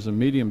businesses and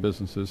medium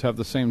businesses have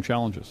the same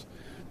challenges.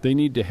 They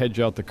need to hedge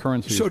out the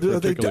currencies. So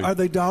are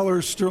they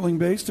dollar sterling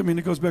based? I mean,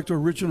 it goes back to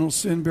original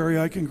sin, Barry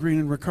Eichengreen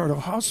and Ricardo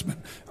Hausman.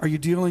 Are you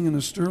dealing in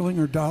a sterling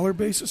or dollar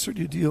basis, or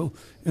do you deal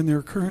in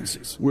their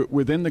currencies?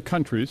 Within the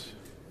countries,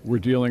 we're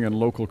dealing in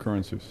local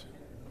currencies.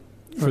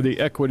 For the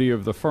equity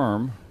of the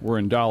firm, we're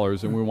in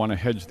dollars, and we want to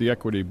hedge the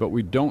equity, but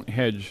we don't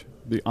hedge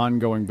the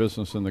ongoing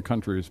business in the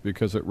countries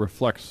because it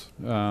reflects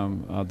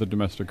the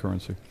domestic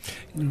currency.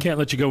 Can't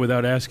let you go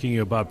without asking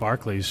you about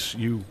Barclays.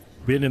 You've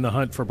been in the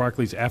hunt for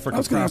Barclays Africa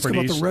properties. I was going to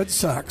ask about the Red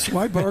Sox.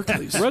 Why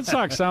Barclays? Red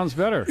Sox sounds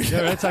better.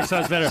 Yeah, Red Sox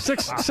sounds better.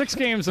 Six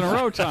games in a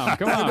row, Tom.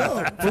 Come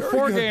on. We're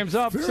 4 games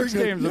up, Very 6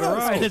 good. games in a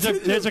row.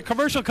 There's a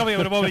commercial coming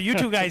up in a moment. You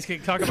two guys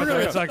can talk about the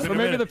Red Sox in a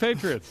maybe minute. the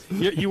Patriots.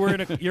 You're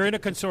in a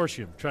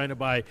consortium trying to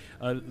buy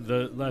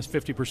the last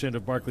 50%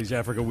 of Barclays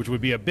Africa, which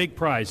would be a big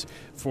prize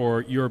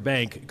for your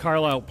bank.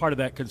 Carlyle, part of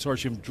that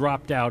consortium,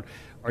 dropped out.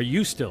 Are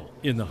you still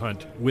in the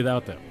hunt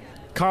without them?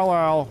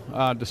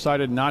 Carlyle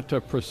decided not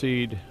to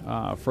proceed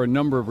for a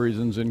number of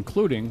reasons,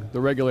 including the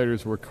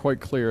regulators were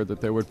quite clear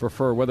that they would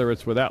prefer, whether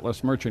it's with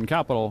Atlas Merchant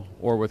Capital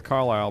or with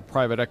Carlyle,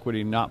 private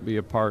equity not be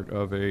a part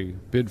of a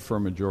bid for a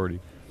majority.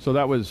 So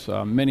that was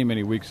many,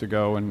 many weeks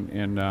ago,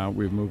 and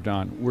we've moved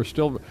on. We're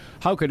still.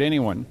 How could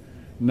anyone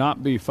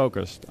not be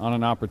focused on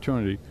an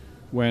opportunity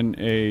when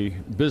a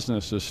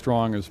business as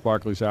strong as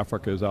Barclays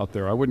Africa is out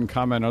there? I wouldn't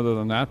comment other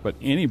than that, but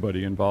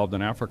anybody involved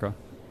in Africa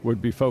would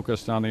be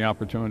focused on the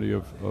opportunity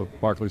of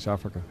Barclays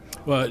Africa.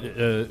 Well,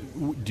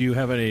 do you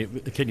have any?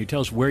 Can you tell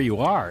us where you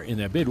are in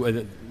that bid?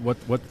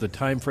 What the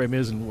time frame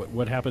is, and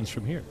what happens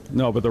from here?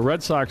 No, but the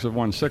Red Sox have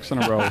won 6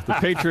 in a row. The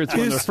Patriots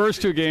won their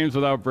first 2 games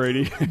without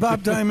Brady.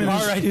 Bob Diamond.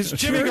 All right,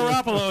 Jimmy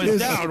Garoppolo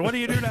is down. What do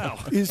you do now?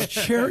 Is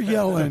Chair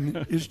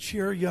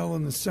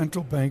Yellen the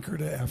central banker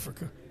to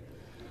Africa?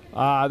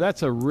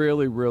 That's a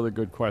really, really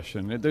good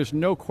question. There's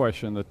no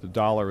question that the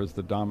dollar is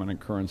the dominant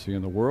currency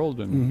in the world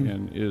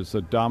and is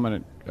the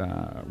dominant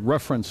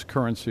reference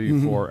currency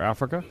for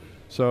Africa.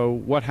 So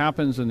what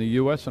happens in the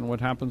U.S. and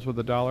what happens with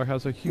the dollar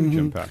has a huge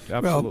impact.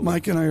 Absolutely. Well,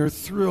 Mike and I are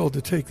thrilled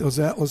to take those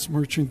Atlas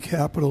Merchant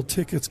Capital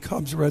tickets,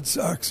 Cubs, Red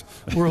Sox,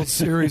 World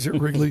Series at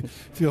Wrigley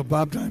Field.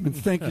 Bob Diamond,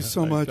 thank you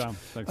so much.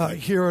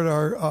 Here at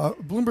our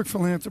Bloomberg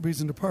Philanthropies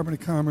and Department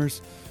of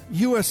Commerce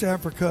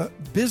U.S.-Africa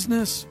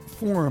Business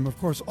Forum. Of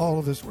course, all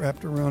of this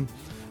wrapped around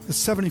the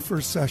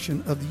 71st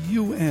session of the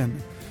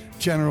UN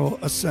General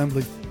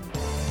Assembly.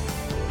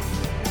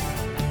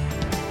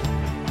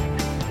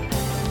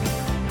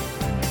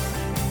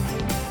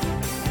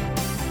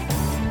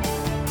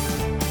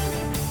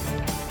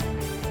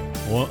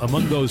 Well,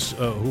 among those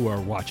who are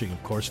watching,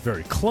 of course,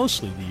 very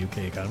closely the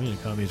UK economy and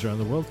economies around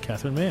the world,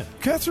 Catherine Mann.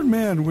 Catherine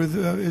Mann, with,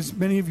 as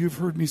many of you have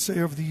heard me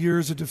say over the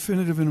years, a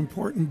definitive and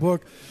important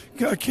book.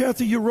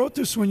 Kathy, you wrote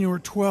this when you were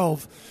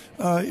 12.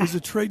 Is a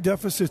trade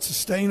deficit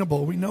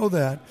sustainable? We know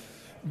that.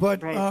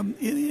 But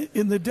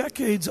in the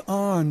decades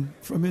on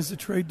from Is the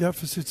Trade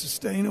Deficit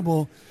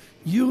Sustainable,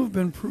 you have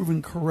been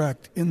proven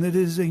correct in that it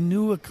is a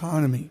new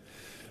economy.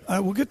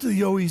 We'll get to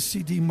the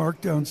OECD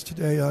markdowns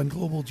today on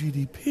global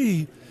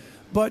GDP,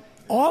 but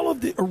all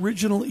of the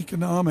original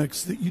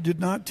economics that you did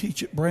not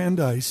teach at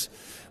Brandeis,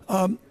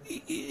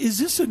 is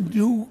this a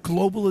new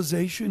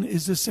globalization?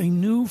 Is this a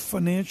new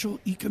financial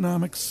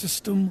economic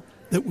system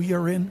that we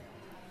are in?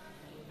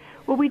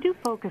 Well, we do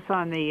focus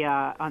on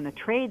the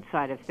trade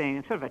side of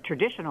things, sort of a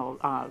traditional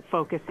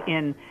focus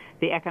in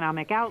the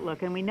economic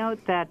outlook, and we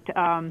note that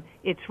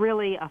it's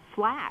really a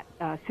flat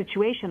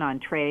situation on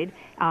trade,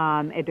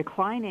 a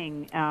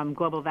declining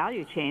global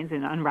value chains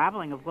and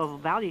unraveling of global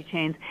value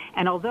chains.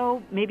 And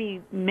although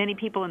maybe many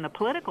people in the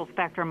political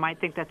spectrum might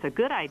think that's a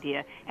good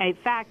idea, in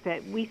fact,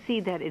 that we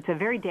see that it's a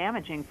very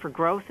damaging for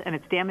growth and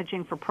it's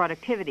damaging for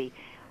productivity.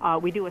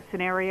 We do a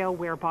scenario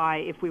whereby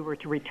if we were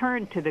to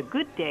return to the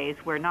good days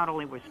where not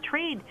only was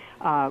trade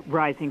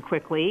rising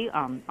quickly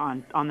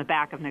on the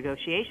back of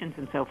negotiations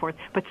and so forth,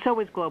 but so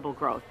is global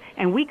growth.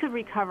 And we could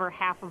recover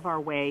half of our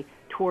way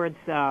towards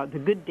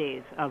the good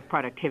days of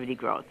productivity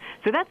growth.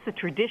 So that's the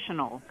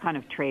traditional kind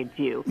of trade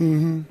view.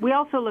 Mm-hmm. We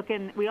also look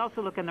in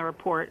the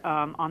report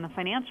on the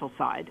financial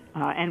side,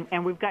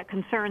 and we've got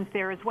concerns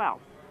there as well.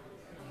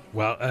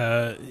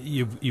 Well,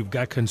 you've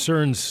got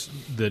concerns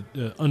that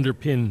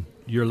underpin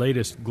your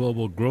latest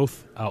global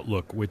growth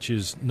outlook, which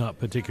is not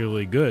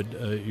particularly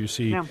good. You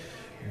see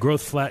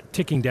growth flat,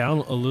 ticking down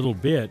a little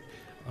bit.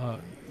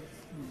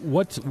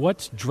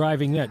 What's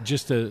driving that?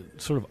 Just a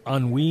sort of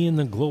ennui in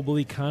the global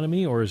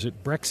economy, or is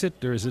it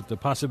Brexit, or is it the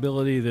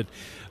possibility that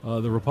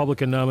the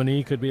Republican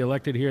nominee could be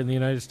elected here in the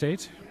United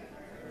States?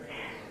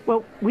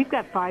 Well, we've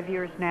got 5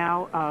 years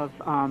now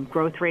of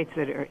growth rates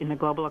that are in the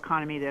global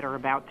economy that are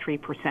about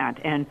 3%,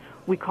 and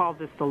we call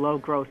this the low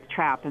growth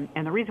trap.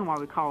 And the reason why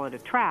we call it a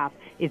trap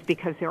is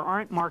because there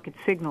aren't market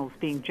signals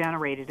being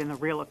generated in the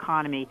real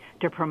economy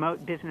to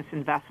promote business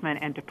investment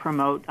and to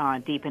promote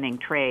deepening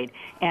trade.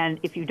 And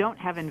if you don't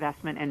have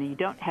investment and you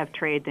don't have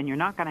trade, then you're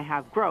not going to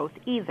have growth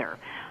either.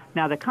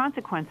 Now, the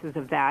consequences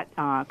of that,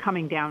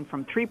 coming down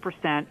from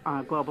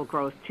 3% global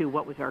growth to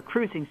what was our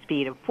cruising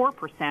speed of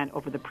 4%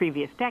 over the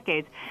previous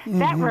decades,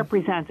 that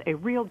represents a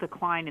real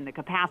decline in the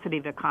capacity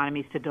of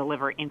economies to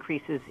deliver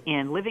increases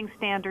in living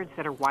standards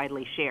that are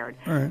widely shared.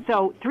 Right.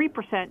 So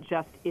 3%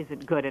 just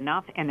isn't good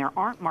enough, and there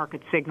aren't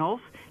market signals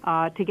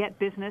to get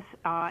business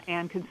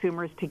and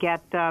consumers to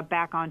get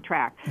back on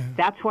track.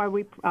 That's why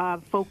we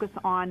focus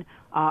on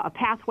a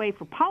pathway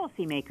for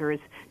policymakers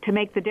to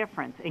make the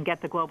difference and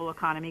get the global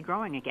economy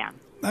growing again.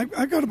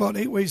 I got about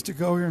 8 ways to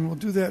go here, and we'll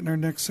do that in our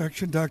next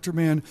section, Dr.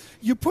 Mann.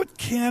 You put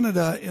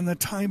Canada in the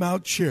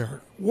timeout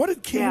chair. What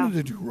did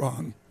Canada do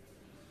wrong?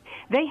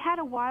 They had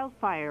a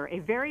wildfire, a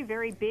very,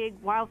 very big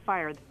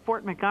wildfire, the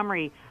Fort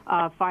Montgomery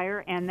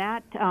fire, and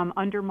that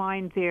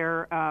undermined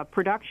their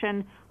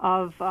production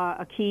of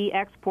a key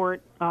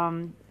export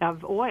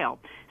of oil.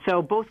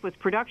 So both with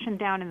production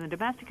down in the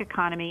domestic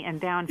economy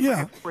and down for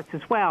exports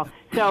as well.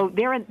 So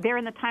they're in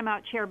the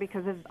timeout chair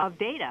because of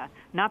data,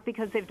 not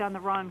because they've done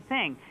the wrong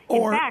thing.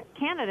 In fact,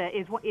 Canada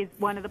is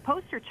one of the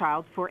poster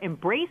childs for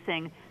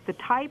embracing the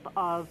type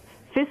of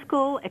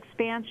fiscal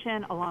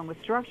expansion along with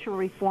structural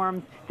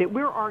reforms that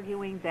we're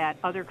arguing that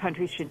other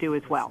countries should do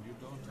as well.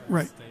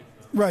 Right.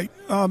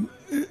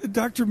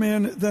 Dr.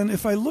 Mann, then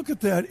if I look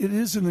at that, it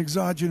is an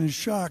exogenous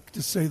shock,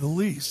 to say the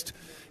least.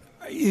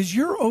 Is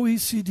your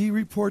OECD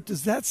report,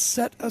 does that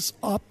set us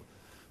up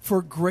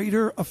for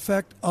greater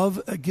effect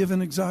of a given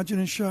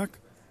exogenous shock?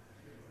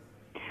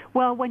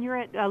 Well, when you're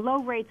at low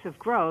rates of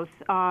growth,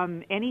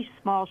 any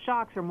small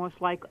shocks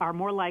are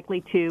more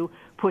likely to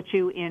put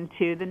you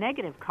into the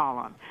negative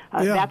column.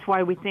 That's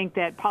why we think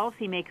that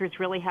policymakers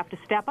really have to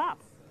step up.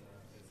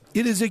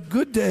 It is a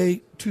good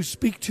day to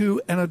speak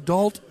to an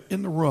adult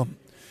in the room.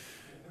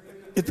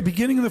 At the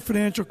beginning of the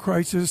financial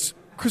crisis,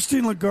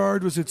 Christine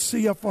Lagarde was at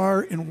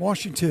CFR in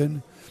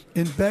Washington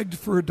and begged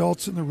for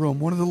adults in the room.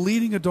 One of the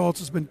leading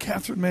adults has been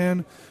Catherine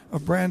Mann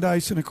of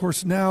Brandeis, and of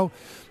course now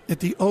at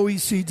the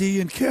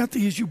OECD. And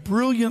Kathy, as you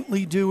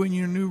brilliantly do in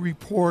your new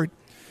report,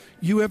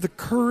 you have the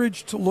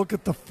courage to look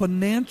at the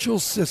financial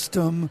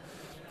system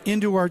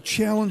into our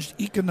challenged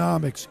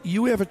economics.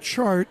 You have a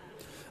chart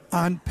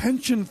on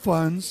pension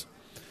funds,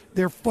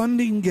 their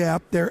funding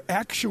gap, their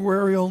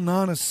actuarial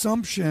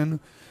non-assumption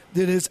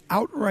that is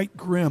outright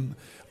grim.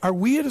 Are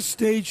we at a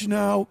stage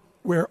now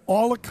where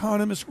all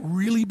economists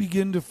really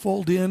begin to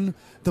fold in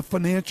the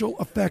financial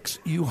effects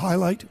you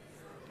highlight?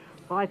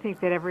 Well, I think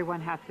that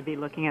everyone has to be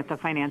looking at the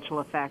financial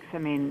effects. I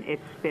mean,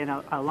 it's been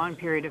a long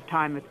period of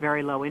time with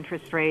very low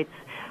interest rates.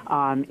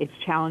 It's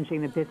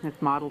challenging the business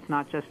models,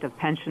 not just of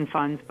pension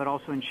funds, but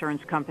also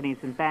insurance companies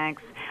and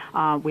banks.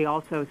 We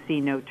also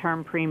see no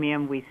term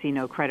premium. We see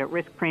no credit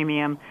risk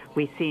premium.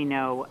 We see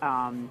no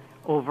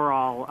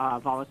overall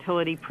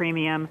volatility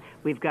premium.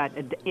 We've got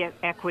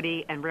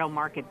equity and real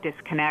market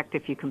disconnect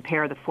if you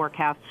compare the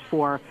forecasts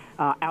for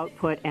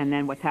output and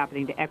then what's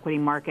happening to equity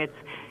markets.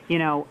 You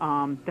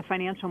know, the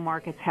financial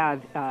markets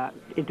have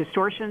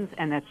distortions,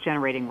 and that's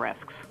generating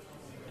risks.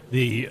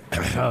 The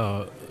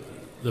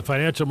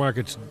financial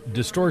markets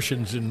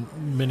distortions in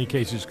many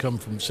cases come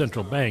from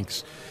central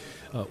banks.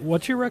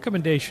 What's your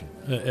recommendation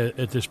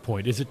at this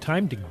point? Is it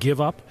time to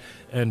give up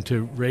and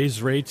to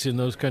raise rates in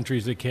those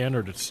countries that can,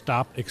 or to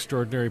stop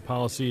extraordinary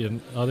policy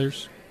in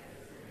others?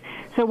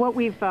 So what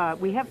we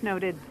have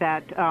noted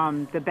that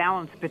the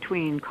balance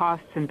between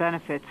costs and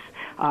benefits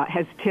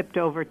has tipped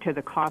over to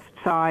the cost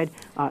side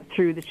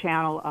through the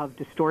channel of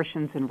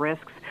distortions and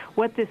risks.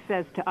 What this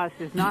says to us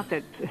is not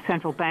that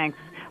central banks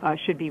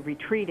should be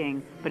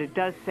retreating, but it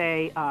does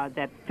say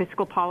that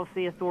fiscal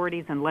policy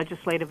authorities and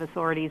legislative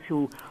authorities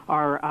who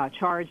are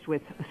charged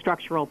with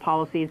structural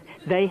policies,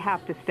 they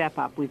have to step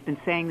up. We've been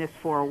saying this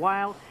for a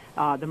while.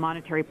 The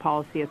monetary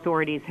policy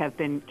authorities have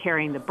been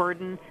carrying the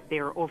burden. They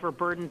are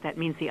overburdened. That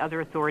means the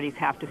other authorities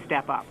have to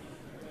step up.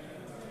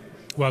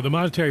 Well, the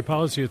monetary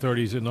policy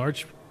authorities in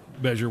large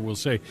measure will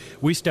say,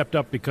 we stepped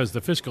up because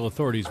the fiscal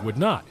authorities would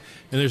not.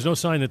 And there's no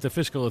sign that the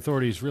fiscal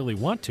authorities really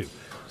want to.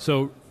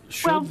 So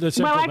should the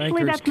central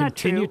bankers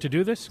continue to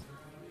do this?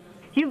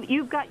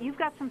 You've got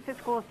some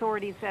fiscal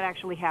authorities that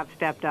actually have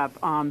stepped up.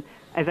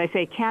 As I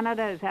say,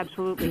 Canada has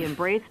absolutely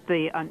embraced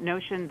the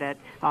notion that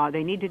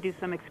they need to do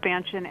some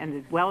expansion, and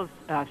as well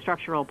as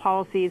structural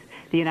policies.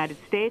 The United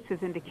States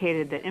has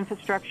indicated that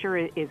infrastructure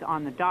is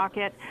on the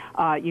docket.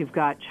 You've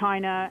got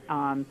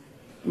China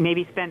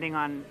maybe spending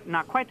on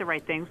not quite the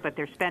right things, but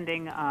they're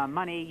spending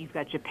money. You've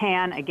got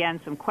Japan,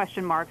 again, some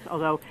question marks,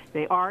 although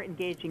they are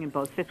engaging in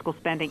both fiscal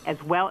spending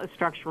as well as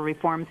structural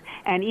reforms.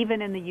 And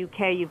even in the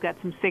UK, you've got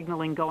some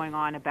signaling going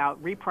on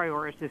about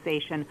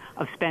reprioritization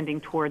of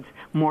spending towards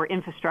more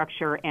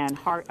infrastructure and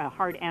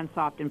hard and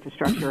soft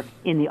infrastructure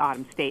in the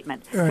autumn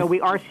statement. Right. So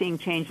we are seeing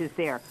changes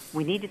there.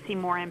 We need to see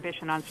more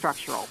ambition on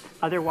structural.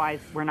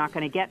 Otherwise, we're not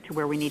going to get to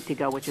where we need to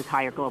go, which is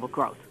higher global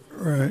growth.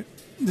 Right.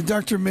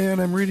 Dr. Mann,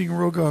 I'm reading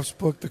Rogoff's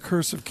book, The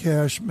Curse of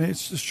Cash.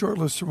 It's the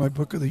shortlist for my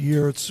book of the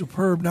year. It's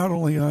superb not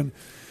only on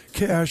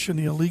cash and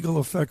the illegal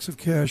effects of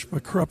cash,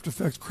 but corrupt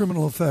effects,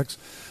 criminal effects,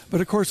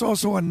 but of course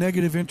also on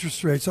negative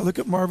interest rates. I look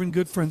at Marvin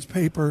Goodfriend's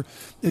paper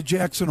at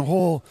Jackson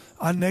Hole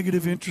on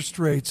negative interest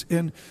rates,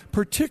 and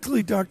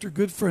particularly Dr.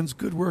 Goodfriend's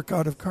good work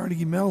out of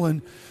Carnegie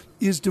Mellon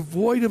is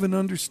devoid of an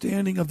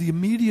understanding of the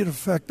immediate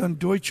effect on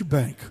Deutsche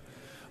Bank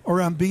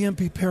or on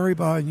BNP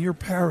Paribas in your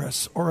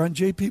Paris or on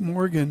JP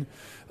Morgan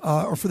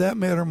or for that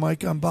matter,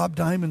 Mike, on Bob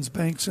Diamond's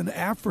banks in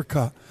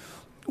Africa.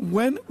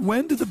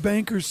 When do the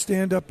bankers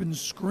stand up and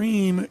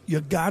scream,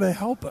 you got to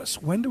help us?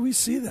 When do we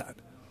see that?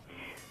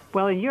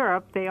 Well, in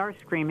Europe, they are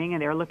screaming,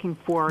 and they're looking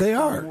for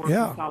more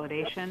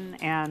consolidation,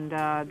 and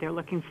they're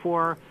looking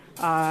for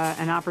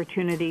an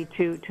opportunity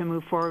to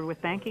move forward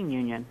with banking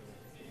union.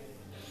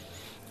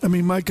 I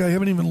mean, Mike, I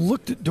haven't even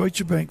looked at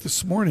Deutsche Bank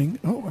this morning.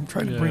 Oh, I'm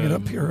trying to bring it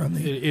up here on the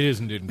It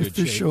isn't in good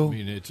official.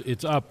 shape. I mean,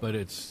 it's up, but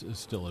it's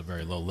still at a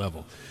very low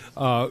level.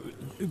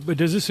 But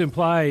does this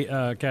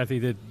imply, Kathy,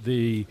 that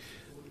the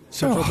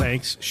central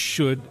banks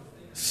should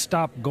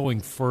stop going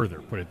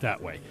further, put it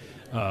that way,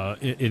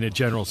 in a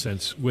general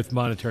sense, with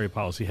monetary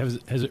policy? Has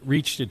it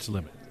reached its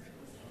limit?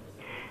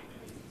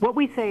 What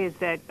we say is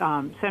that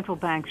central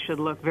banks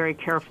should look very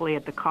carefully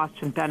at the costs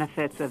and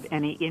benefits of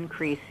any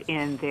increase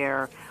in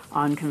their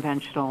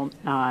unconventional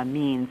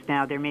means.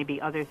 Now, there may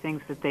be other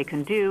things that they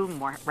can do,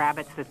 more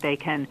rabbits that they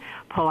can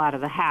pull out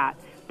of the hat,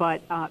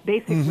 but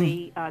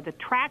basically the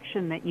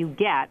traction that you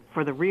get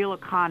for the real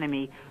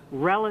economy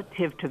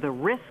relative to the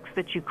risks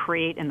that you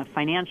create in the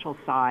financial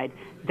side,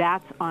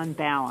 that's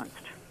unbalanced.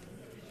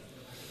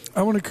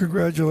 I want to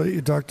congratulate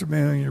you, Dr.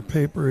 Mann, on your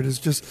paper. It is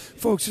just,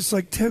 folks, it's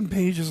like 10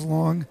 pages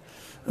long,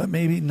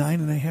 maybe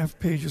 9.5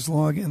 pages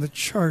long, and the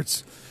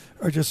charts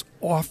are just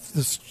off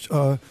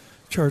the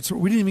charts.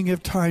 We didn't even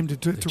have time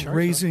to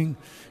raising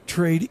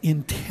trade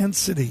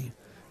intensity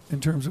in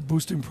terms of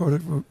boosting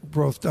product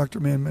growth. Dr.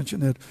 Mann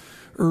mentioned that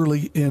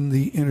early in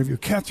the interview.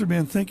 Catherine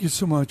Mann, thank you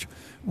so much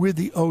with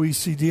the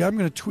OECD. I'm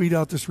going to tweet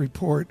out this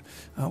report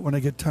when I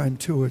get time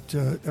to it.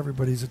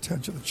 Everybody's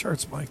attention. The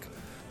charts, Mike,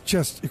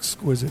 just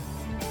exquisite.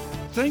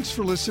 Thanks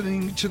for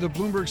listening to the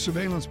Bloomberg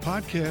Surveillance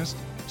Podcast.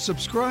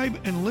 Subscribe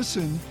and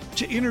listen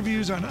to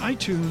interviews on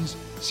iTunes,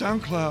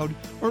 SoundCloud,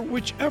 or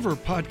whichever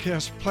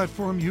podcast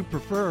platform you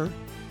prefer.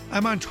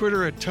 I'm on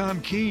Twitter at Tom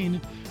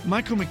Keene.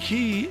 Michael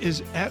McKee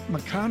is at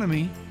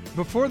McConomy.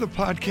 Before the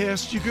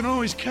podcast, you can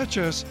always catch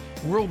us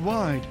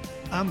worldwide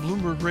on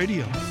Bloomberg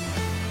Radio.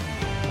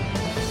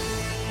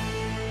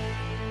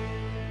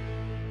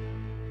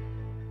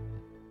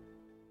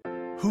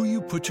 Who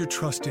you put your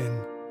trust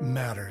in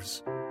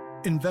matters.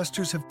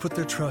 Investors have put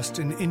their trust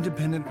in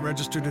independent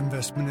registered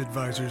investment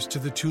advisors to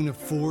the tune of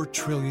 $4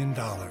 trillion.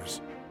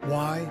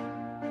 Why?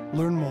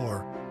 Learn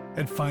more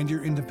at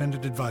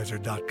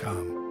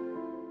findyourindependengadvisor.com.